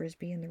Mrs.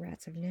 Brisby in The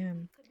Rats of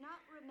Nim.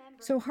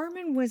 So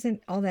Hartman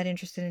wasn't all that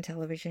interested in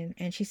television,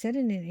 and she said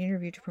in an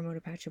interview to promote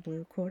A Patch of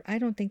Blue, quote, "I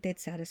don't think they'd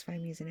satisfy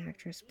me as an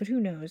actress, but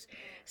who knows?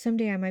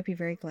 Someday I might be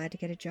very glad to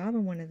get a job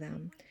in one of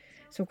them."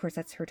 So, of course,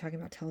 that's her talking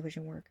about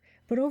television work.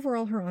 But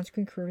overall, her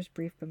on-screen career was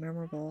brief but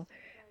memorable.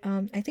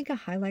 I think a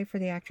highlight for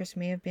the actress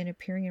may have been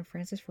appearing in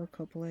Francis Ford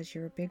Coppola's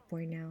You're a Big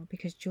Boy Now,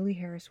 because Julie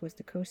Harris was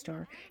the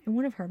co-star and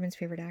one of Hartman's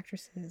favorite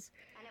actresses.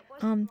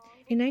 In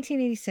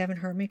 1987,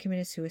 Hartman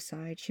committed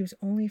suicide. She was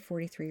only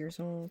 43 years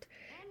old.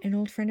 An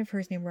old friend of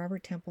hers named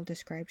Robert Temple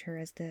described her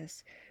as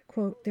this,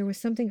 quote, "There was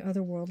something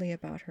otherworldly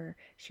about her.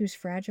 She was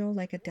fragile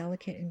like a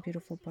delicate and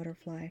beautiful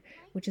butterfly,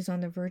 which is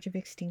on the verge of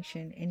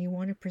extinction, and you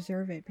want to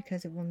preserve it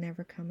because it will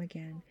never come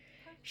again.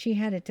 She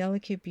had a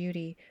delicate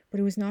beauty, but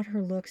it was not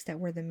her looks that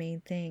were the main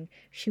thing.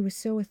 She was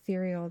so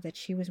ethereal that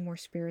she was more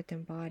spirit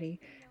than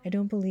body. I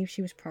don't believe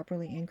she was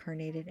properly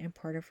incarnated, and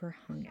part of her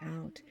hung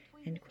out."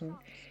 End quote.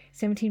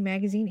 17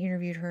 magazine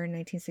interviewed her in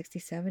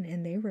 1967,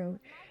 and they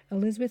wrote,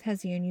 "Elizabeth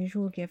has the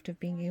unusual gift of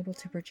being able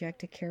to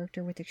project a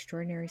character with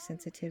extraordinary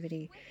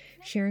sensitivity,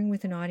 sharing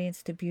with an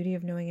audience the beauty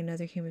of knowing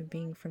another human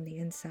being from the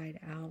inside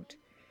out."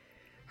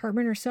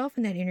 Hartman herself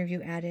in that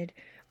interview added,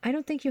 "I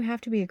don't think you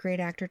have to be a great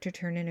actor to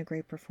turn in a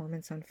great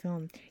performance on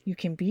film. You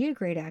can be a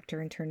great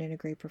actor and turn in a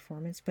great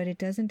performance, but it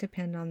doesn't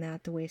depend on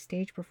that the way a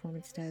stage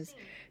performance does.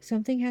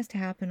 Something has to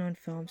happen on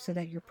film so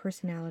that your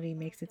personality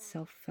makes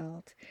itself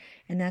felt.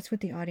 And that's what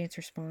the audience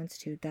responds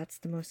to. That's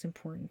the most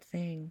important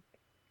thing."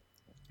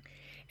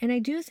 And I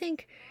do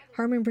think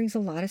Harmon brings a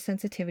lot of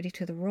sensitivity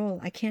to the role.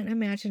 I can't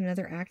imagine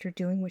another actor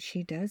doing what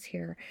she does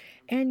here.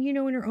 And, in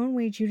her own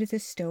way, Judith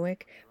is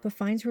stoic, but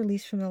finds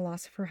release from the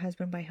loss of her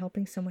husband by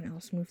helping someone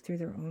else move through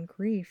their own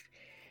grief.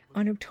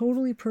 On a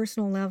totally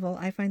personal level,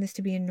 I find this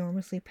to be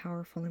enormously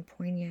powerful and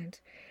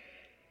poignant.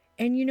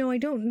 And I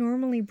don't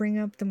normally bring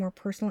up the more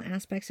personal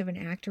aspects of an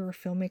actor or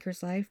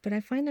filmmaker's life, but I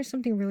find there's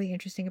something really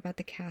interesting about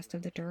the cast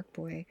of The Dark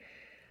Boy.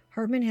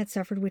 Hartman had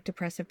suffered with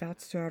depressive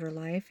bouts throughout her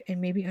life and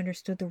maybe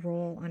understood the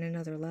role on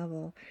another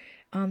level.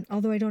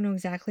 Although I don't know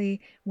exactly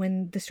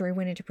when the story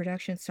went into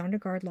production,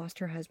 Sondergaard lost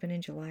her husband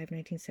in July of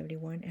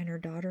 1971, and her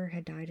daughter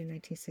had died in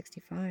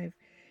 1965.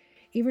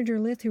 Even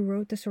Derleth, who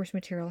wrote the source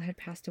material, had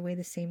passed away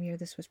the same year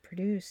this was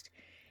produced.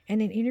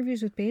 And in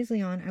interviews with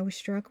Bazelon, I was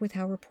struck with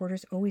how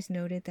reporters always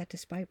noted that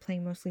despite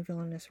playing mostly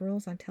villainous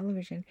roles on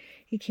television,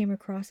 he came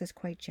across as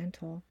quite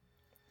gentle.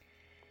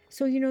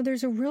 So,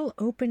 there's a real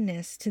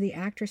openness to the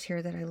actress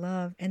here that I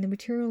love, and the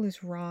material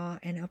is raw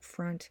and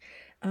upfront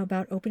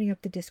about opening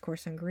up the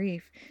discourse on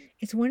grief.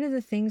 It's one of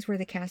the things where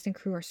the cast and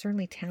crew are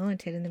certainly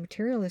talented and the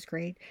material is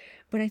great,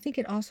 but I think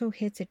it also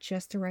hits at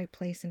just the right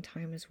place and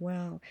time as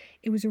well.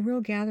 It was a real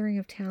gathering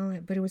of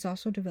talent, but it was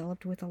also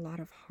developed with a lot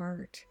of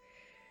heart.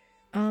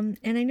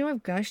 And I know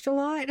I've gushed a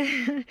lot,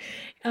 and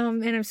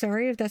I'm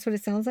sorry if that's what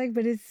it sounds like,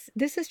 but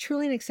this is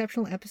truly an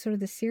exceptional episode of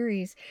the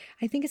series.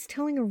 I think it's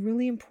telling a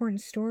really important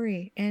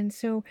story, and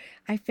so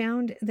I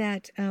found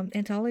that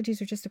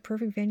anthologies are just a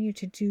perfect venue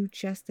to do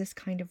just this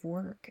kind of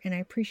work, and I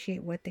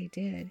appreciate what they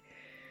did.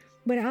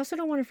 But I also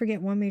don't want to forget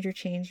one major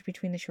change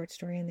between the short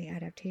story and the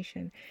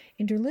adaptation.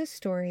 In Derlith's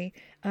story,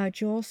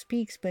 Joel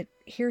speaks, but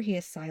here he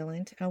is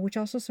silent, which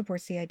also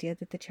supports the idea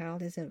that the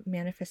child is a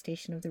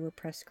manifestation of the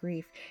repressed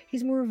grief.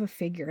 He's more of a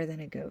figure than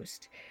a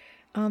ghost.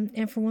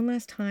 And for one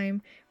last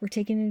time, we're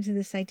taken into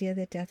this idea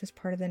that death is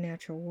part of the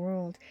natural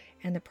world,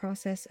 and the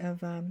process of,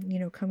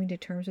 coming to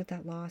terms with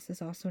that loss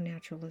is also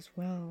natural as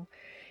well.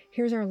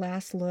 Here's our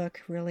last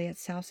look, really, at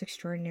South's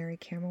extraordinary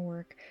camera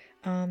work.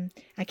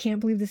 I can't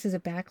believe this is a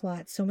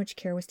backlot. So much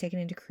care was taken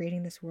into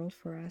creating this world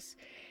for us.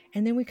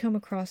 And then we come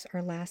across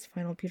our last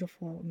final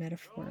beautiful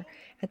metaphor.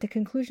 At the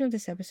conclusion of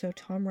this episode,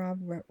 Tom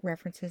Robb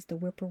references the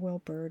whippoorwill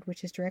bird,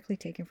 which is directly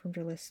taken from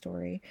Derlith's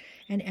story,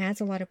 and adds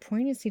a lot of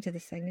poignancy to the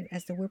segment,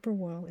 as the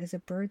whippoorwill is a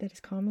bird that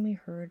is commonly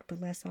heard but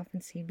less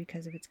often seen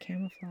because of its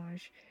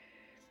camouflage.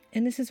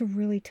 And this is a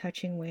really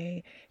touching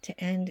way to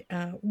end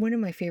one of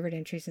my favorite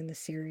entries in the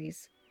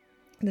series.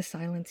 The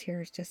silence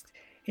here is just,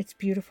 it's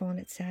beautiful and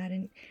it's sad.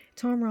 And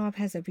Tom Robb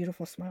has a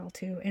beautiful smile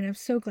too. And I'm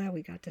so glad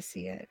we got to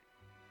see it.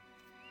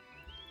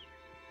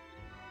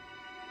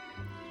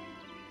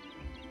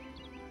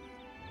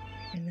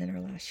 And then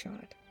our last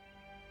shot.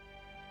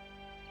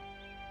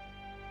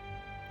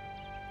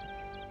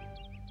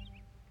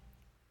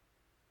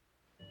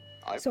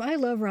 So I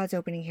love Rod's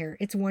opening here.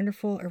 It's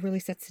wonderful. It really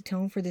sets the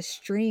tone for this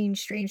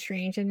strange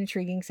and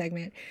intriguing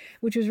segment,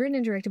 which was written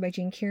and directed by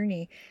Gene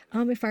Kearney.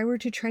 If I were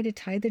to try to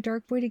tie the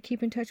Dark Boy to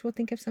Keep in Touch, We'll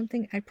Think of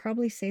Something, I'd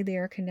probably say they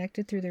are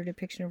connected through their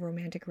depiction of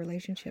romantic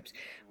relationships.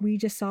 We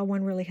just saw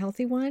one really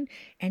healthy one,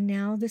 and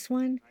now this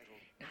one,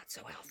 not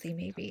so healthy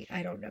maybe.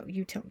 I don't know.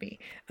 You tell me.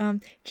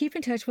 Keep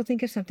in Touch, We'll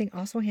Think of Something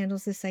also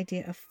handles this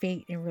idea of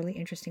fate in really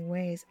interesting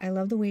ways. I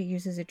love the way it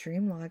uses a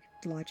dream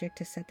logic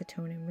to set the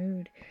tone and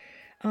mood.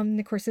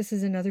 Of course, this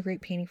is another great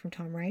painting from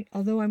Tom Wright,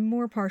 although I'm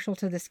more partial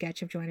to the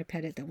sketch of Joanna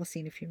Pettit that we'll see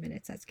in a few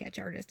minutes. That sketch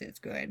artist is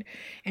good.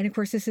 And of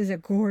course, this is a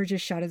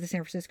gorgeous shot of the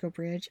San Francisco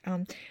Bridge.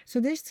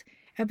 So this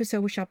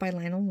episode was shot by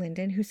Lionel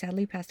Linden, who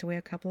sadly passed away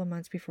a couple of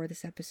months before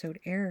this episode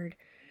aired.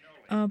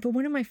 But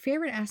one of my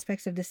favorite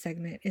aspects of this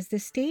segment is the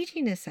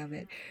staginess of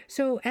it.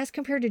 So as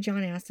compared to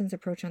John Astin's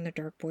approach on The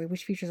Dark Boy,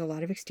 which features a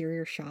lot of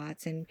exterior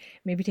shots and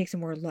maybe takes a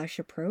more lush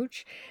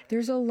approach,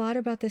 there's a lot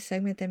about this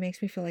segment that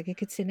makes me feel like it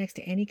could sit next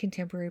to any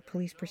contemporary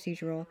police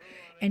procedural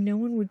and no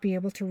one would be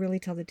able to really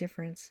tell the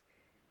difference.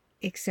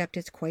 Except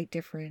it's quite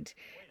different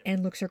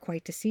and looks are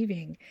quite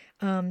deceiving.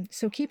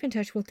 So Keep in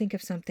Touch, We'll Think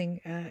of Something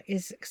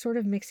is sort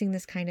of mixing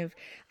this kind of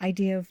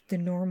idea of the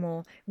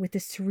normal with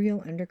this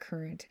surreal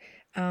undercurrent.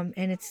 And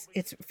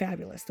it's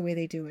fabulous the way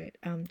they do it.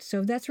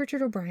 So that's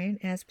Richard O'Brien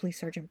as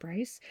Police Sergeant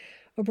Bryce.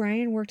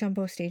 O'Brien worked on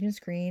both stage and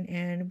screen,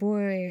 and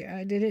boy,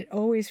 did it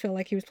always feel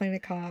like he was playing a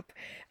cop.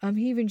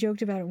 He even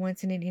joked about it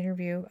once in an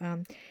interview.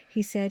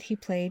 He said he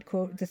played,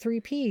 quote, the 3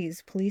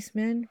 Ps,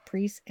 policemen,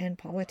 priests, and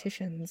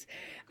politicians.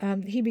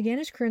 He began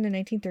his career in the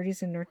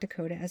 1930s in North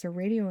Dakota as a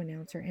radio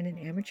announcer and an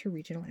amateur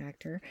regional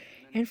actor,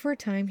 and for a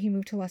time he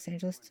moved to Los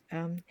Angeles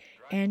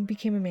and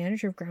became a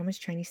manager of Grauman's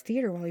Chinese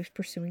Theater while he was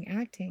pursuing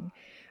acting.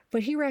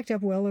 But he racked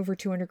up well over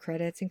 200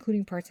 credits,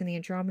 including parts in The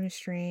Andromeda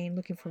Strain,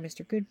 Looking for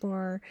Mr.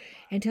 Goodbar,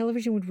 and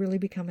television would really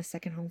become a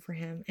second home for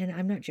him. And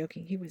I'm not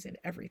joking, he was in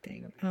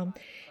everything.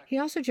 He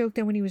also joked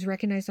that when he was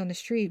recognized on the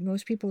street,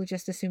 most people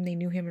just assumed they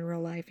knew him in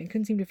real life and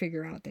couldn't seem to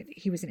figure out that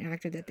he was an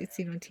actor that they'd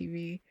seen on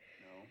TV.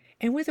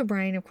 And with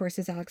O'Brien, of course,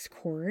 is Alex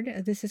Cord.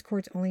 This is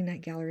Cord's only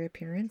Night Gallery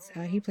appearance.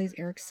 He plays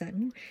Eric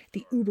Sutton,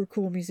 the uber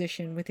cool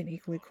musician with an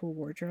equally cool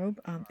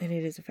wardrobe, and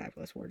it is a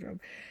fabulous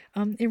wardrobe.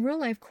 In real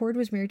life, Cord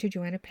was married to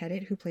Joanna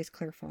Pettit, who plays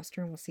Claire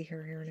Foster, and we'll see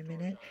her here in a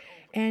minute.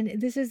 And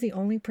this is the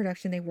only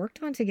production they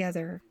worked on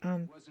together.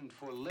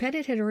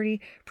 Pettit had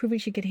already proven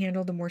she could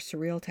handle the more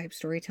surreal type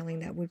storytelling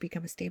that would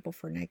become a staple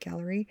for Night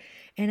Gallery,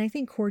 and I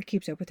think Cord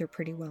keeps up with her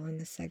pretty well in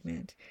this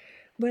segment.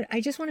 But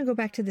I just want to go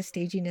back to the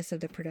staginess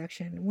of the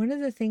production. One of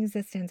the things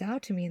that stands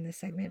out to me in this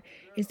segment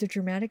is the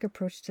dramatic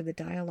approach to the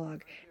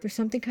dialogue. There's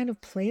something kind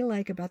of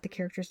play-like about the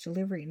character's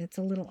delivery, and it's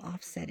a little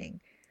offsetting.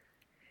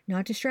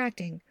 Not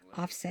distracting,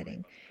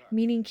 offsetting.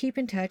 Meaning Keep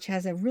in Touch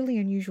has a really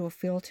unusual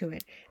feel to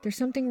it. There's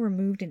something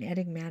removed and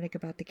enigmatic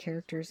about the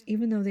characters,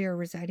 even though they are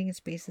residing in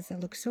spaces that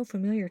look so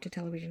familiar to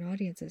television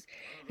audiences,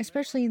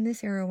 especially in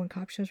this era when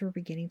cop shows were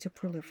beginning to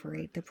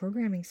proliferate the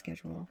programming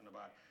schedule.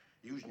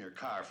 Using your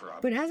car for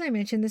But as I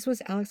mentioned, this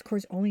was Alex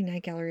Cord's only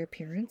Night Gallery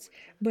appearance,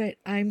 but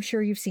I'm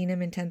sure you've seen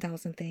him in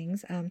 10,000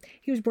 things.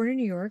 He was born in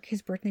New York.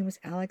 His birth name was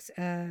Alex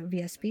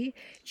Viespi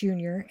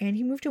Jr., and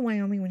he moved to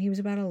Wyoming when he was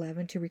about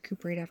 11 to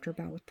recuperate after a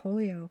bout with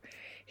polio.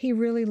 He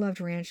really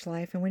loved ranch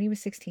life, and when he was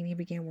 16, he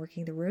began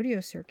working the rodeo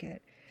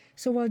circuit.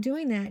 So while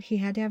doing that, he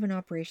had to have an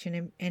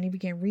operation, and he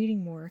began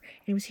reading more,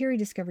 and it was here he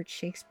discovered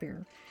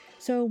Shakespeare.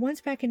 So once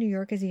back in New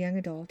York as a young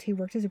adult, he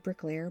worked as a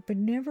bricklayer, but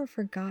never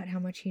forgot how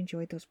much he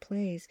enjoyed those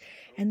plays,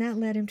 and that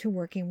led him to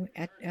working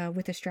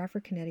with the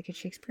Stratford, Connecticut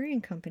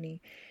Shakespearean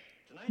Company.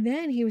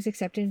 Then he was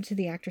accepted into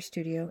the Actors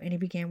Studio, and he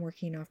began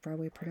working in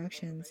off-Broadway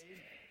productions.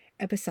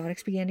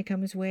 Episodics began to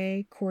come his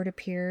way. Cord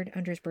appeared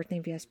under his birth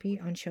name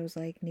VSP on shows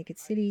like Naked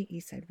City,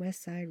 East Side,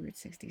 West Side, Route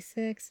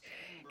 66.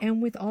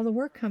 And with all the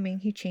work coming,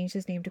 he changed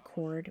his name to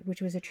Cord,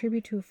 which was a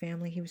tribute to a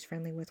family he was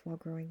friendly with while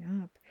growing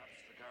up.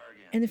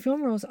 And the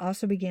film roles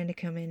also began to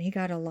come in. He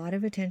got a lot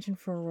of attention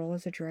for a role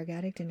as a drug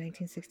addict in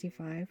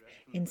 1965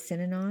 in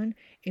Synanon,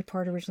 a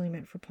part originally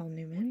meant for Paul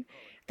Newman.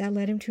 That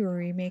led him to a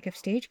remake of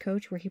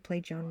Stagecoach, where he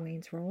played John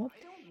Wayne's role.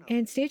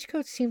 And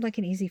Stagecoach seemed like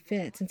an easy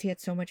fit since he had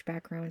so much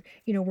background,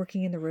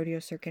 working in the rodeo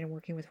circuit and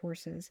working with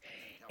horses.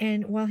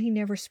 And while he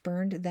never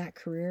spurned that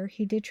career,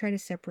 he did try to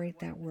separate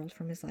that world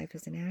from his life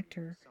as an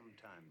actor.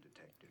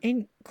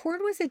 And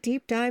Cord was a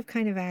deep dive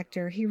kind of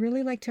actor. He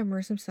really liked to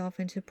immerse himself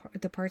into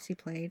the parts he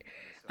played.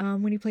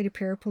 When he played a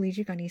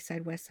paraplegic on East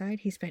Side, West Side,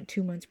 he spent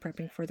 2 months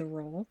prepping for the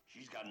role.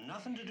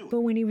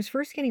 But when he was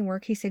first getting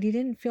work, he said he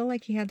didn't feel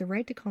like he had the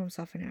right to call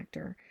himself an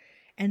actor.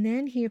 And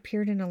then he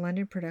appeared in a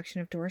London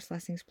production of Doris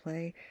Lessing's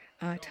play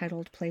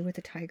titled Play with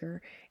the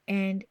Tiger.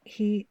 And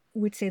he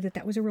would say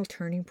that was a real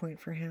turning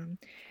point for him.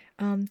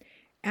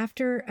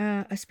 After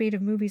a spate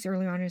of movies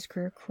early on in his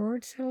career,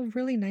 Cord settled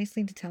really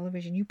nicely into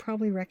television. You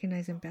probably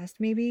recognize him best,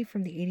 maybe,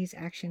 from the 80s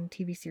action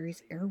TV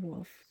series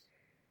Airwolf.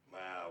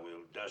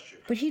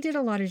 But he did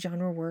a lot of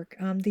genre work.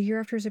 The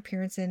year after his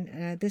appearance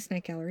in this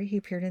Night Gallery, he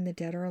appeared in The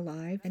Dead or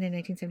Alive, and in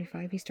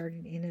 1975, he starred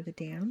in Into the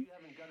Dam.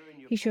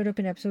 He showed up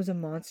in episodes of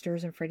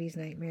Monsters and Freddy's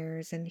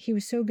Nightmares, and he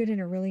was so good in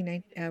a really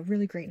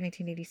great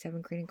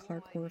 1987 Greene and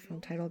Clark horror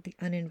film titled The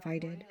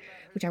Uninvited,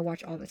 which I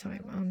watch all the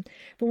time.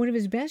 But one of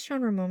his best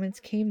genre moments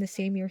came the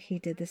same year he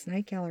did this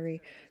Night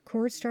Gallery.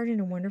 Cord starred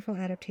in a wonderful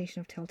adaptation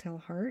of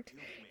Telltale Heart.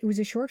 It was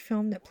a short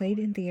film that played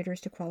in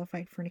theaters to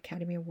qualify for an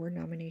Academy Award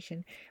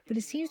nomination, but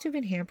it seems to have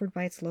been hampered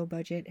by its low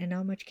budget, and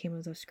not much came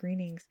of those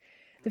screenings.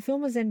 The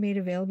film was then made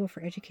available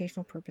for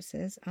educational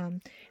purposes.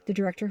 The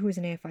director, who was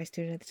an AFI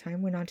student at the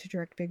time, went on to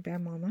direct Big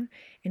Bad Mama,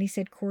 and he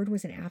said Cord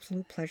was an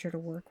absolute pleasure to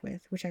work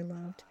with, which I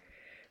loved.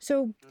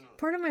 So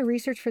part of my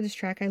research for this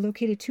track, I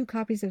located 2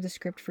 copies of the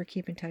script for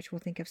Keep in Touch, We'll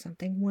Think of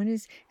Something. One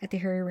is at the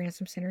Harry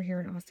Ransom Center here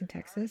in Austin,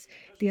 Texas.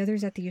 The other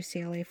is at the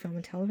UCLA Film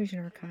and Television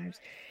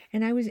Archives.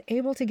 And I was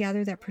able to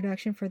gather that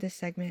production for this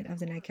segment of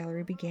the Night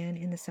Gallery began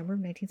in the summer of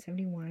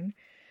 1971.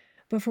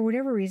 But for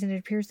whatever reason, it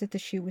appears that the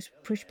shoot was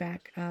pushed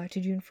back to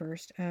June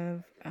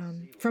 1st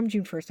from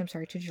June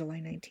 1st, to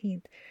July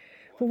 19th.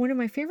 But one of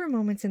my favorite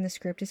moments in the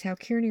script is how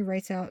Kearney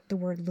writes out the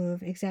word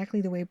Louvre exactly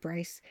the way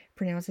Bryce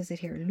pronounces it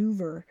here,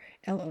 Louvre,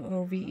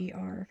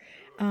 Loover.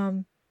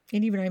 And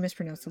even I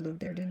mispronounced the Louvre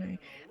there, didn't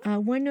I?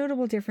 One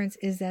notable difference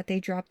is that they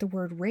dropped the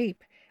word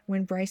rape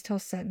when Bryce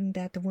tells Sutton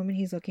that the woman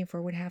he's looking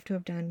for would have to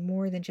have done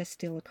more than just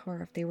steal a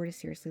car if they were to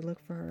seriously look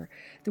for her.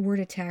 The word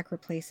attack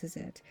replaces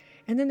it.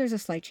 And then there's a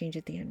slight change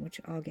at the end,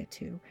 which I'll get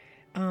to.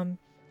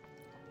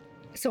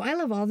 So I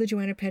love all the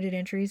Joanna Pettit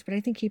entries, but I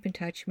think Keep in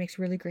Touch makes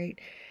really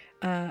great,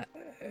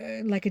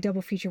 like a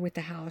double feature with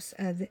The House.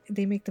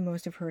 They make the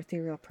most of her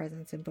ethereal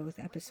presence in both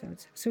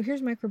episodes. So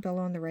here's Mike Ribello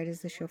on the right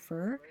as the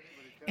chauffeur,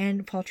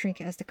 and Paul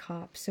Trinka as the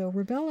cop. So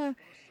Ribella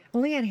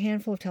only had a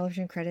handful of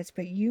television credits,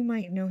 but you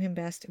might know him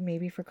best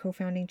maybe for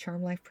co-founding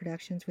Charm Life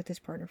Productions with his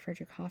partner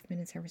Frederick Hoffman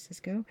in San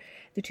Francisco.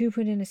 The two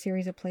put in a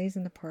series of plays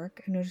in the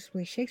park,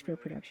 noticeably Shakespeare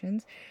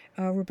productions.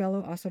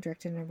 Ribello also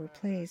directed a number of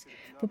plays.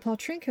 But Paul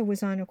Trinka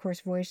was on, of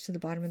course, Voyage to the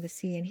Bottom of the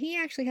Sea, and he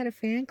actually had a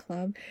fan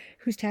club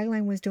whose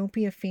tagline was, "Don't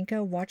be a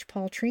finka, watch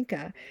Paul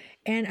Trinka."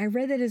 And I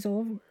read that his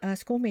old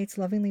schoolmates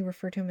lovingly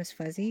referred to him as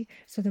Fuzzy,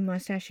 so the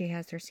mustache he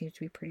has there seems to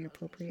be pretty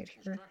appropriate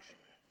here.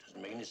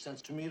 Doesn't make any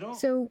sense to me at all.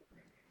 So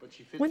But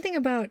she fits. one thing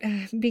about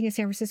being a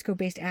San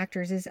Francisco-based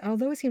actors is,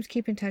 although it seems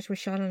Keep in Touch was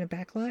shot on a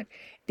backlot,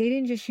 they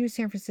didn't just use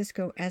San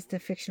Francisco as the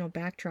fictional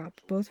backdrop.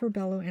 Both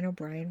Rebello and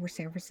O'Brien were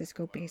San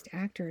Francisco-based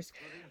actors.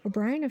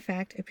 O'Brien, in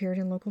fact, appeared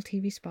in local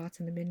TV spots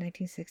in the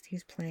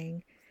mid-1960s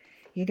playing,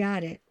 you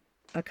got it,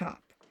 a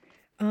cop.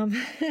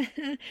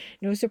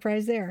 No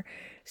surprise there.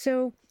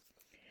 So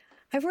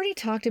I've already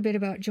talked a bit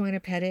about Joanna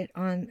Pettit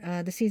on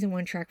the season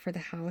 1 track for The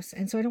House,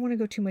 and so I don't want to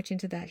go too much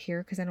into that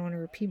here because I don't want to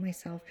repeat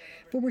myself.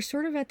 But we're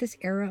sort of at this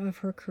era of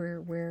her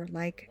career where,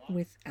 like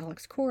with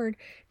Alex Cord,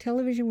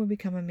 television will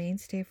become a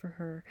mainstay for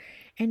her.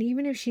 And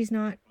even if she's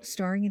not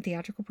starring in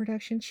theatrical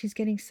productions, she's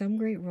getting some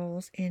great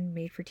roles in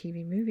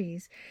made-for-TV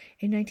movies.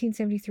 In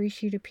 1973,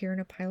 she'd appear in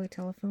a pilot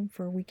telefilm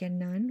for Weekend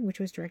Nun, which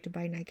was directed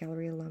by Night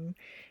Gallery alum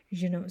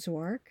Jeannot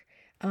Zwark.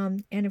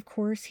 And of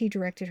course, he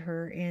directed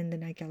her in the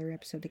Night Gallery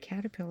episode The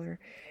Caterpillar.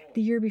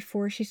 The year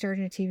before, she starred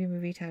in a TV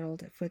movie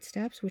titled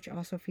Footsteps, which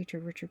also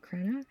featured Richard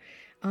Crenna,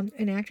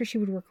 an actor she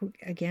would work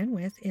again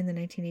with in the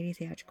 1980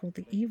 theatrical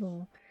The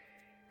Evil.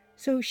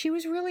 So she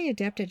was really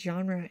adept at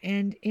genre,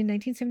 and in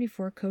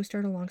 1974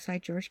 co-starred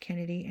alongside George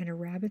Kennedy in a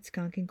rabid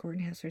skunk in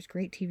Gordon Hessler's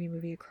great TV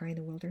movie A Cry in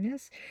the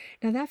Wilderness.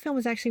 Now that film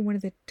was actually one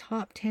of the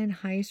top 10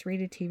 highest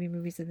rated TV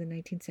movies of the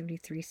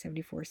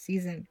 1973-74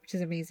 season, which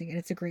is amazing, and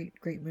it's a great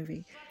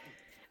movie.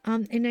 In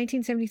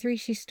 1973,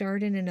 she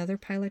starred in another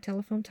pilot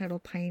telefilm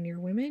titled Pioneer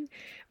Women,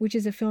 which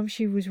is a film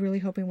she was really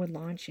hoping would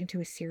launch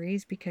into a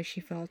series because she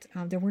felt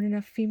there weren't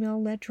enough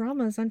female-led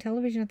dramas on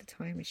television at the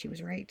time, and she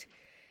was right.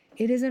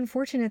 It is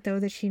unfortunate, though,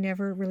 that she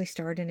never really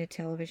starred in a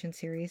television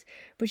series,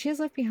 but she has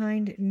left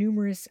behind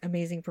numerous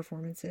amazing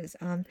performances.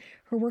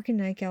 Her work in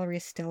Night Gallery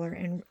is stellar,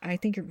 and I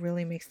think it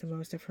really makes the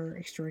most of her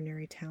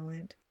extraordinary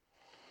talent.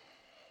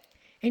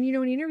 And, in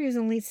interviews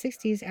in the late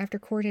 60s, after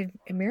Cord had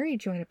married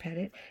Joanna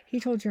Pettit, he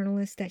told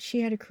journalists that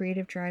she had a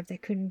creative drive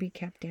that couldn't be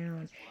kept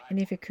down. And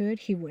if it could,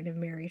 he wouldn't have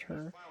married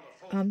her.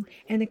 And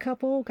the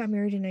couple got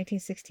married in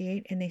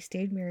 1968, and they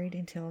stayed married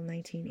until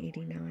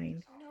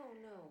 1989.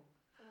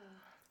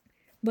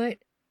 But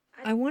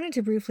I wanted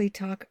to briefly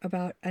talk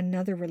about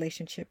another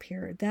relationship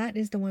here. That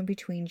is the one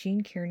between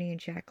Gene Kearney and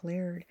Jack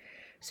Laird.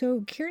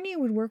 So Kearney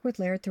would work with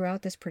Laird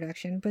throughout this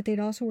production, but they'd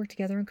also work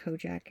together on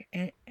Kojak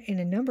and in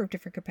a number of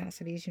different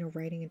capacities,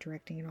 writing and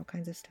directing and all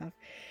kinds of stuff.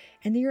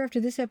 And the year after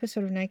this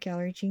episode of Night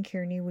Gallery, Gene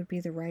Kearney would be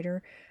the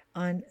writer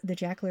on the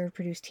Jack Laird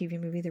produced TV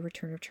movie The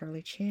Return of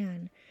Charlie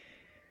Chan.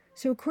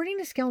 So according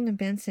to Skelton and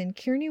Benson,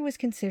 Kearney was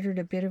considered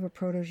a bit of a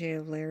protege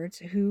of Laird's,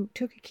 who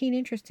took a keen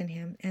interest in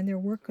him, and their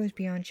work goes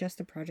beyond just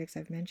the projects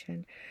I've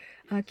mentioned.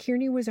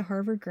 Kearney was a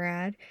Harvard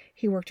grad.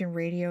 He worked in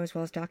radio as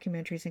well as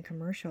documentaries and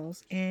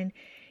commercials, and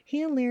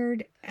he and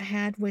Laird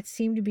had what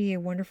seemed to be a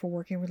wonderful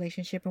working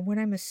relationship, and what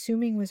I'm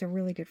assuming was a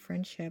really good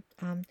friendship.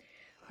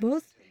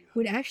 Both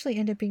would actually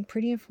end up being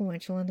pretty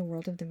influential in the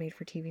world of the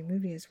made-for-TV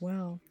movie as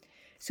well.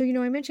 So,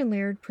 I mentioned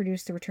Laird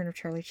produced The Return of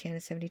Charlie Chan in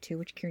 1972,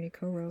 which Kearney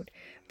co-wrote,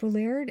 but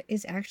Laird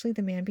is actually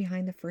the man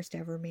behind the first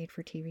ever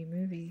made-for-TV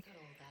movie.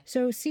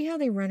 So, See How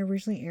They Run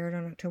originally aired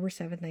on October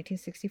 7,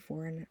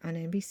 1964 on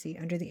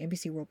NBC under the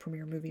NBC World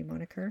Premiere Movie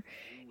moniker.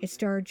 It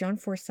starred John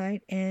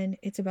Forsythe, and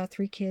it's about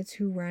 3 kids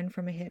who run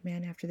from a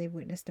hitman after they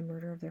witnessed the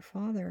murder of their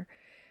father.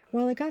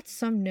 While it got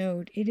some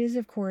note, it is,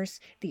 of course,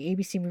 the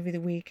ABC Movie of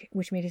the Week,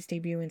 which made its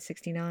debut in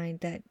 1969,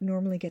 that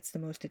normally gets the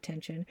most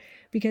attention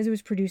because it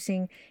was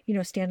producing,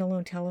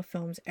 standalone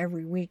telefilms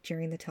every week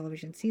during the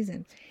television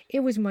season. It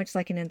was much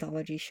like an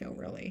anthology show,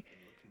 really.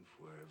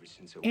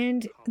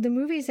 And the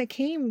movies that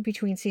came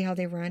between See How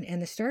They Run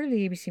and the start of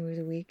the ABC Movie of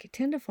the Week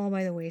tend to fall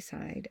by the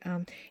wayside.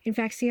 In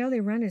fact, See How They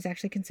Run is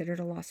actually considered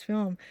a lost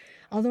film,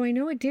 although I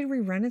know it did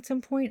rerun at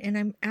some point, and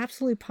I'm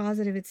absolutely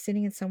positive it's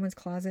sitting in someone's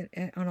closet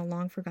on a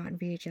long-forgotten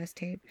VHS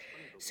tape.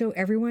 So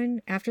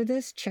everyone, after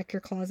this, check your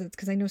closets,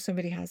 because I know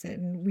somebody has it,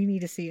 and we need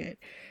to see it.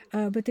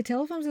 But the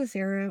telefilms of this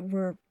era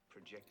were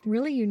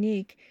really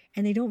unique,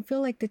 and they don't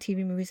feel like the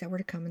TV movies that were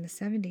to come in the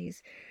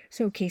 70s.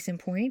 So case in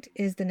point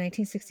is the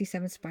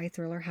 1967 spy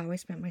thriller How I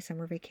Spent My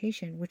Summer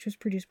Vacation, which was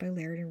produced by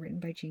Laird and written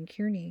by Gene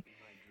Kearney.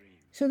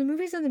 So the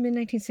movies of the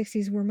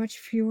mid-1960s were much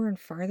fewer and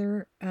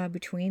farther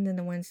between than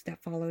the ones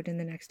that followed in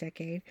the next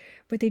decade,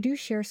 but they do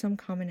share some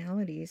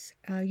commonalities.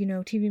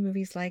 TV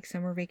movies like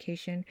Summer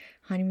Vacation,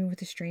 Honeymoon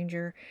with a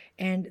Stranger,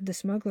 and The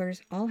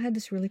Smugglers all had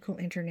this really cool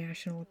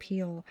international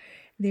appeal.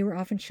 They were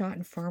often shot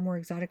in far more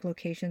exotic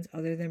locations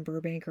other than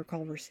Burbank or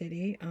Culver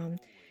City.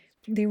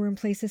 They were in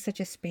places such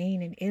as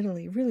Spain and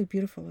Italy, really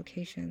beautiful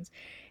locations.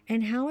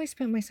 And How I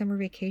Spent My Summer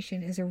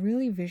Vacation is a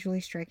really visually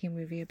striking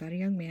movie about a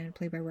young man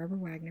played by Robert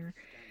Wagner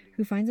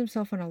who finds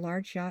himself on a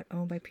large yacht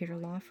owned by Peter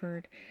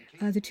Lawford.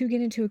 The two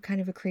get into a kind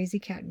of a crazy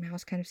cat and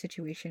mouse kind of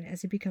situation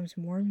as it becomes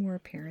more and more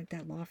apparent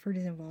that Lawford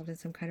is involved in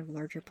some kind of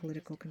larger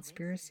political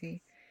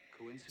conspiracy.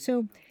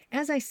 So,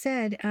 as I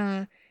said,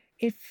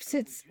 it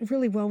sits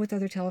really well with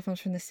other telefilms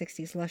from the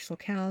 60s, lush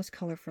locales,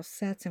 colorful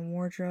sets and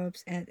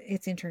wardrobes, and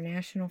its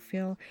international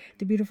feel.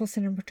 The beautiful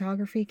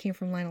cinematography came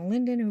from Lionel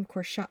Linden, who of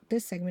course shot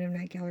this segment of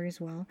Night Gallery as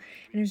well,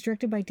 and it was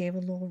directed by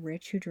David Lowell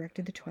Rich, who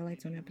directed the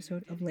Twilight Zone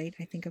episode of Late,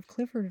 I Think of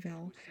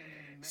Cliffordville.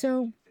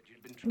 So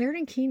Laird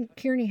and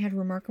Kearney had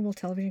remarkable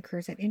television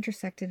careers that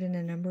intersected in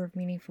a number of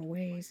meaningful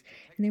ways,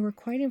 and they were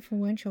quite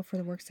influential for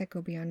the works that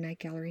go beyond Night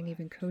Gallery and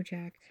even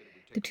Kojak.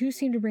 The two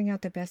seemed to bring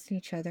out the best in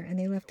each other, and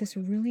they left this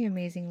really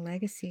amazing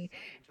legacy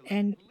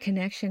and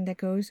connection that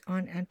goes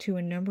on to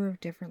a number of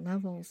different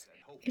levels.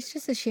 It's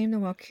just a shame that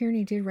while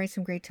Kearney did write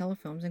some great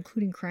telefilms,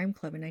 including Crime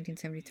Club in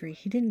 1973,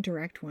 he didn't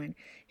direct one.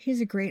 He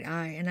has a great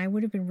eye, and I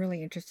would have been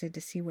really interested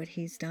to see what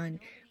he's done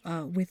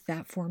with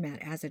that format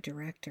as a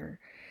director.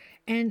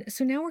 And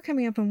so now we're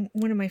coming up on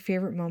one of my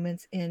favorite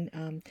moments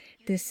in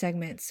this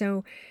segment.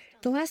 So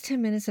the last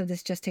 10 minutes of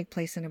this just take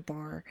place in a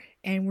bar,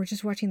 and we're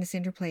just watching this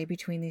interplay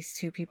between these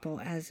two people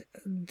as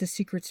the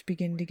secrets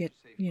begin to get,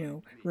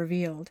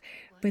 revealed.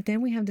 But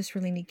then we have this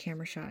really neat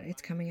camera shot.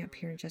 It's coming up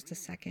here in just a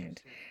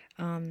second.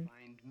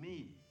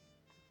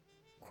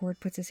 Cord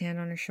puts his hand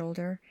on her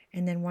shoulder,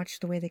 and then watch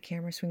the way the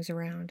camera swings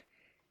around.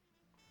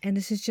 And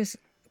this is just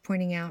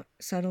pointing out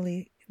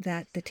subtly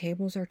that the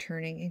tables are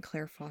turning in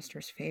Claire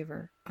Foster's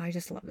favor. I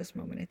just love this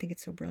moment. I think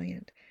it's so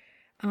brilliant.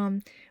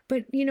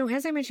 But,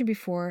 as I mentioned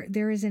before,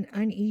 there is an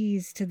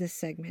unease to this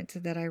segment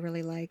that I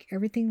really like.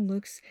 Everything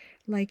looks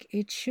like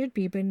it should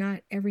be, but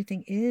not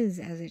everything is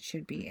as it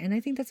should be. And I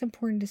think that's an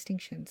important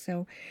distinction.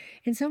 So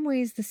in some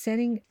ways, the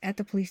setting at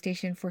the police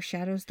station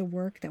foreshadows the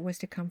work that was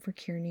to come for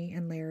Kearney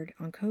and Laird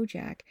on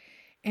Kojak.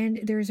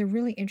 And there's a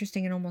really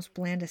interesting and almost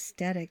bland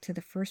aesthetic to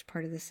the first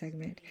part of the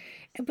segment.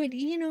 But,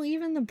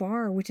 even the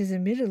bar, which is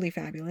admittedly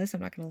fabulous, I'm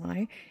not going to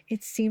lie,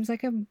 it seems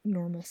like a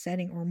normal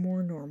setting or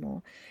more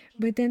normal.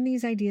 But then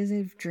these ideas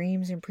of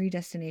dreams and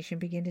predestination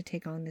begin to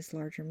take on this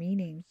larger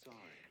meaning.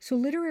 So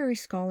literary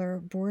scholar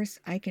Boris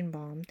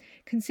Eichenbaum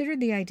considered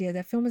the idea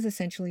that film is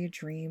essentially a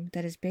dream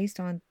that is based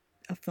on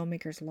a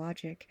filmmaker's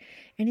logic,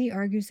 and he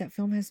argues that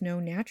film has no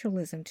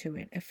naturalism to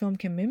it. A film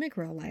can mimic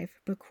real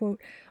life, but,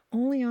 quote,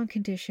 only on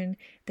condition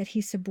that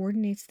he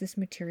subordinates this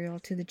material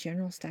to the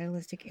general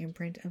stylistic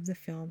imprint of the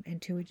film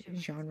and to its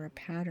genre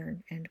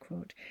pattern, end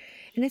quote.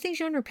 And I think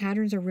genre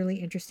patterns are really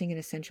interesting and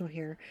essential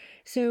here.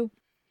 So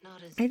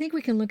I think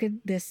we can look at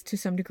this to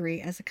some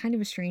degree as a kind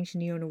of a strange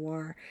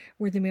neo-noir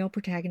where the male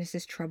protagonist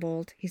is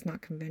troubled, he's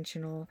not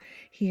conventional,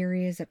 here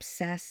he is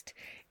obsessed,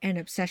 an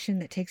obsession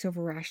that takes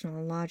over rational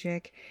and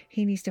logic.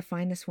 He needs to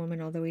find this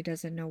woman although he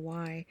doesn't know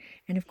why.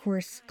 And of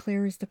course,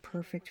 Claire is the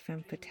perfect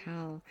femme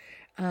fatale,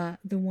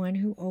 the one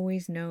who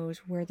always knows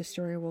where the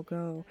story will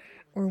go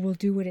or will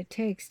do what it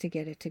takes to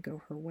get it to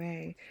go her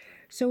way.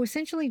 So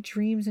essentially,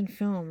 dreams and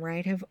film,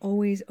 right, have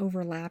always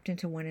overlapped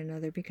into one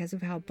another because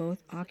of how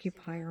both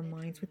occupy our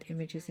minds with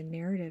images and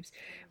narratives,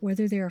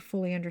 whether they are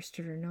fully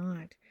understood or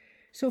not.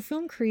 So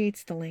film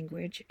creates the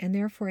language, and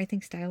therefore I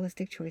think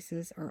stylistic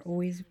choices are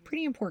always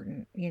pretty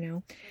important.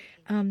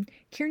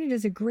 Kearney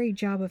does a great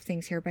job of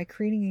things here by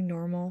creating a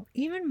normal,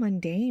 even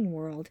mundane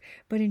world,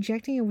 but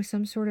injecting it with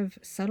some sort of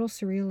subtle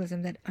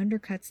surrealism that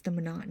undercuts the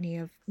monotony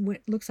of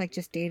what looks like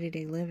just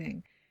day-to-day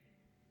living.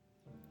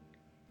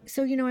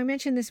 So, I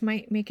mentioned this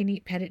might make a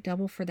neat Pettit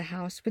double for the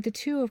house, but the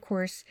two, of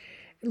course,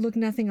 look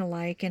nothing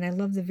alike, and I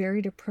love the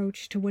varied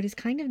approach to what is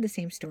kind of the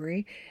same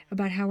story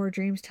about how our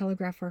dreams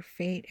telegraph our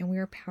fate, and we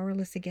are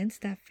powerless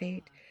against that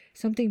fate.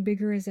 Something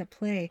bigger is at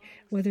play,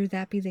 whether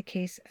that be the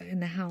case in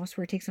the house,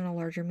 where it takes on a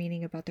larger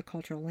meaning about the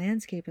cultural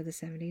landscape of the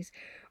 70s,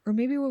 or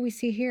maybe what we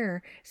see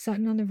here,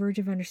 Sutton on the verge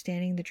of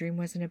understanding the dream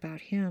wasn't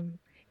about him.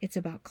 It's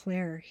about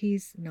Claire.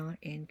 He's not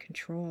in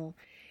control.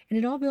 And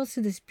it all builds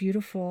to this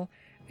beautiful,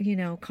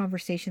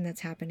 conversation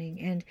that's happening.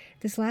 And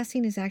this last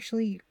scene is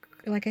actually,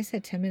 like I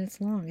said, 10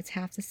 minutes long. It's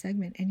half the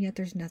segment, and yet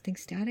there's nothing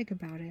static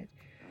about it.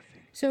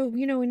 So,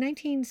 in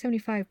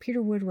 1975,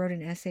 Peter Wood wrote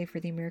an essay for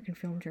the American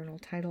Film Journal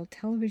titled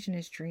Television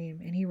as Dream,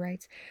 and he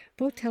writes,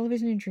 both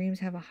television and dreams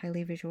have a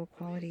highly visual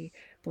quality.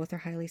 Both are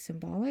highly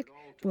symbolic.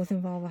 Both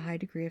involve a high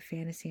degree of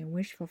fantasy and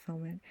wish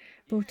fulfillment.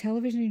 Both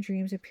television and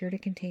dreams appear to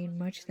contain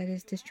much that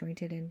is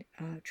disjointed and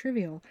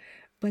trivial,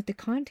 but the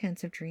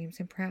contents of dreams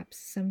and perhaps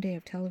someday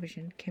of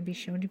television can be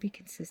shown to be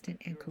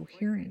consistent and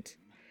coherent.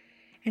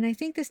 And I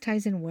think this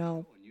ties in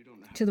well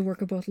to the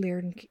work of both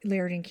Laird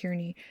and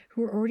Kearney,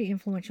 who were already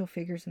influential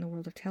figures in the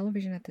world of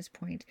television at this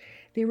point.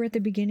 They were at the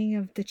beginning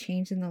of the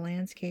change in the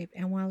landscape,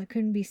 and while it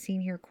couldn't be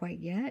seen here quite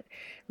yet,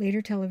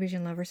 later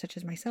television lovers such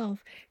as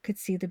myself could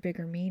see the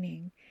bigger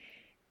meaning.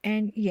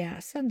 And yeah,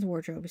 Sutton's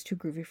wardrobe is too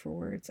groovy for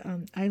words.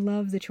 I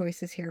love the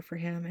choices here for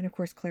him, and of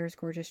course Claire's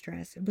gorgeous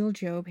dress. Bill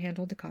Job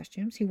handled the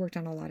costumes. He worked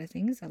on a lot of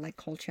things, like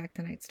Kolchak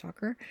the Night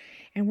Stalker,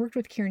 and worked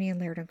with Kearney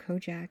and Laird on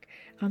Kojak.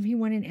 He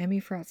won an Emmy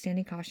for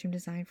Outstanding Costume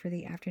Design for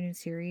the afternoon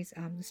series.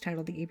 It was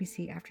titled the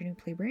ABC Afternoon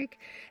Playbreak.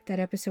 That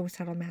episode was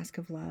titled Mask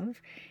of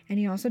Love. And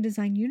he also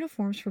designed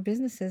uniforms for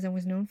businesses and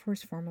was known for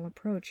his formal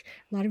approach.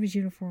 A lot of his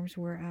uniforms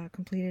were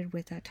completed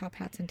with top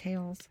hats and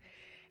tails.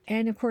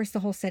 And of course,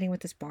 the whole setting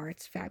with this bar,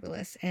 it's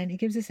fabulous. And it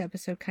gives this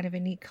episode kind of a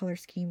neat color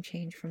scheme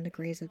change from the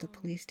grays of the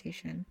police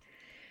station.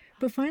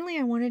 But finally,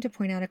 I wanted to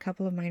point out a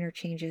couple of minor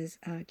changes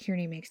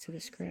Kearney makes to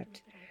the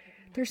script.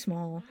 They're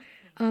small,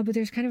 but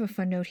there's kind of a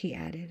fun note he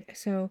added.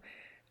 So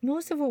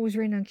most of what was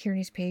written on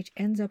Kearney's page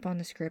ends up on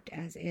the script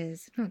as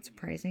is. Not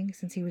surprising,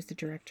 since he was the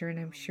director, and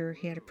I'm sure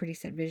he had a pretty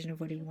set vision of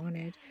what he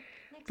wanted.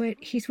 But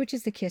he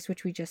switches the kiss,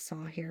 which we just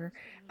saw here.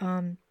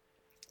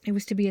 It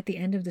was to be at the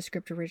end of the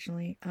script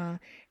originally,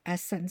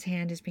 as Sutton's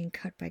hand is being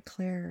cut by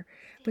Claire.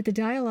 But the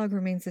dialogue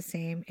remains the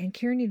same, and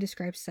Kearney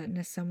describes Sutton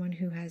as someone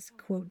who has,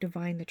 quote,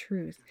 divined the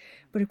truth.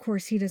 But of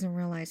course, he doesn't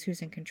realize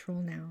who's in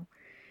control now.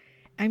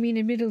 I mean,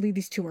 admittedly,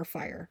 these two are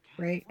fire,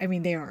 right? I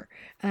mean, they are.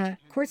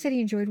 Court said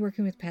he enjoyed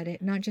working with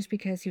Pettit, not just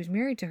because he was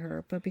married to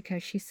her, but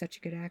because she's such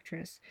a good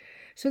actress.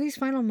 So these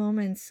final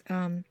moments,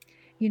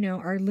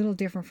 are a little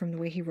different from the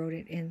way he wrote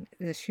it in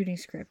the shooting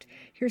script.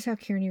 Here's how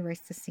Kearney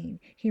writes the scene.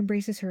 He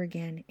embraces her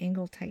again,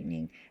 angle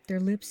tightening. Their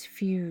lips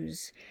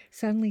fuse.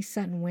 Suddenly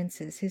Sutton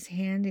winces, his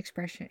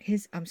expression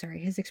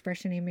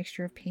a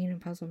mixture of pain and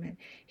puzzlement.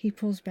 He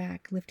pulls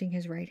back, lifting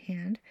his right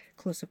hand,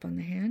 close up on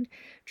the hand,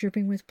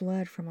 dripping with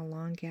blood from a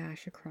long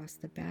gash across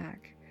the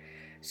back.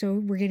 So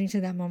we're getting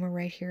to that moment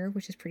right here,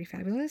 which is pretty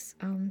fabulous.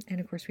 And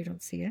of course, we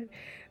don't see it.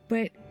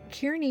 But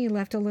Kearney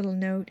left a little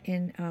note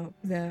in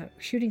the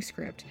shooting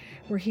script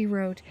where he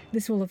wrote,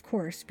 "This will, of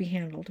course, be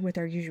handled with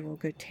our usual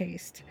good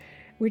taste,"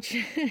 which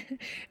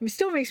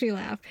still makes me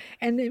laugh.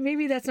 And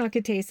maybe that's not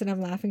good taste, and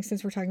I'm laughing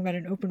since we're talking about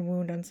an open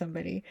wound on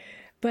somebody.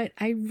 But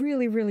I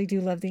really, really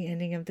do love the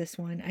ending of this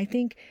one. I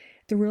think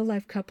the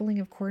real-life coupling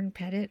of Court and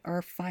Pettit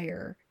are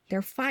fire.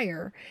 They're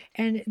fire,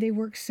 and they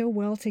work so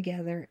well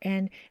together,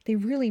 and they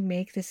really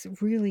make this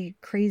really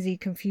crazy,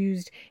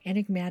 confused,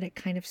 enigmatic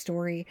kind of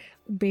story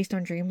based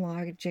on dream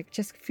logic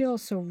just feel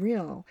so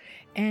real.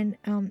 And,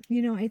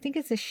 I think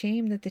it's a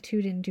shame that the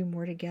two didn't do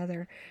more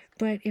together,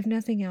 but if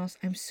nothing else,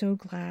 I'm so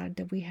glad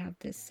that we have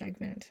this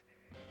segment.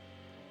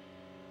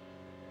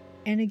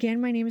 And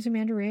again, my name is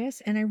Amanda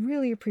Reyes, and I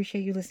really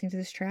appreciate you listening to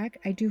this track.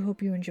 I do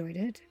hope you enjoyed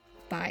it.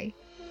 Bye.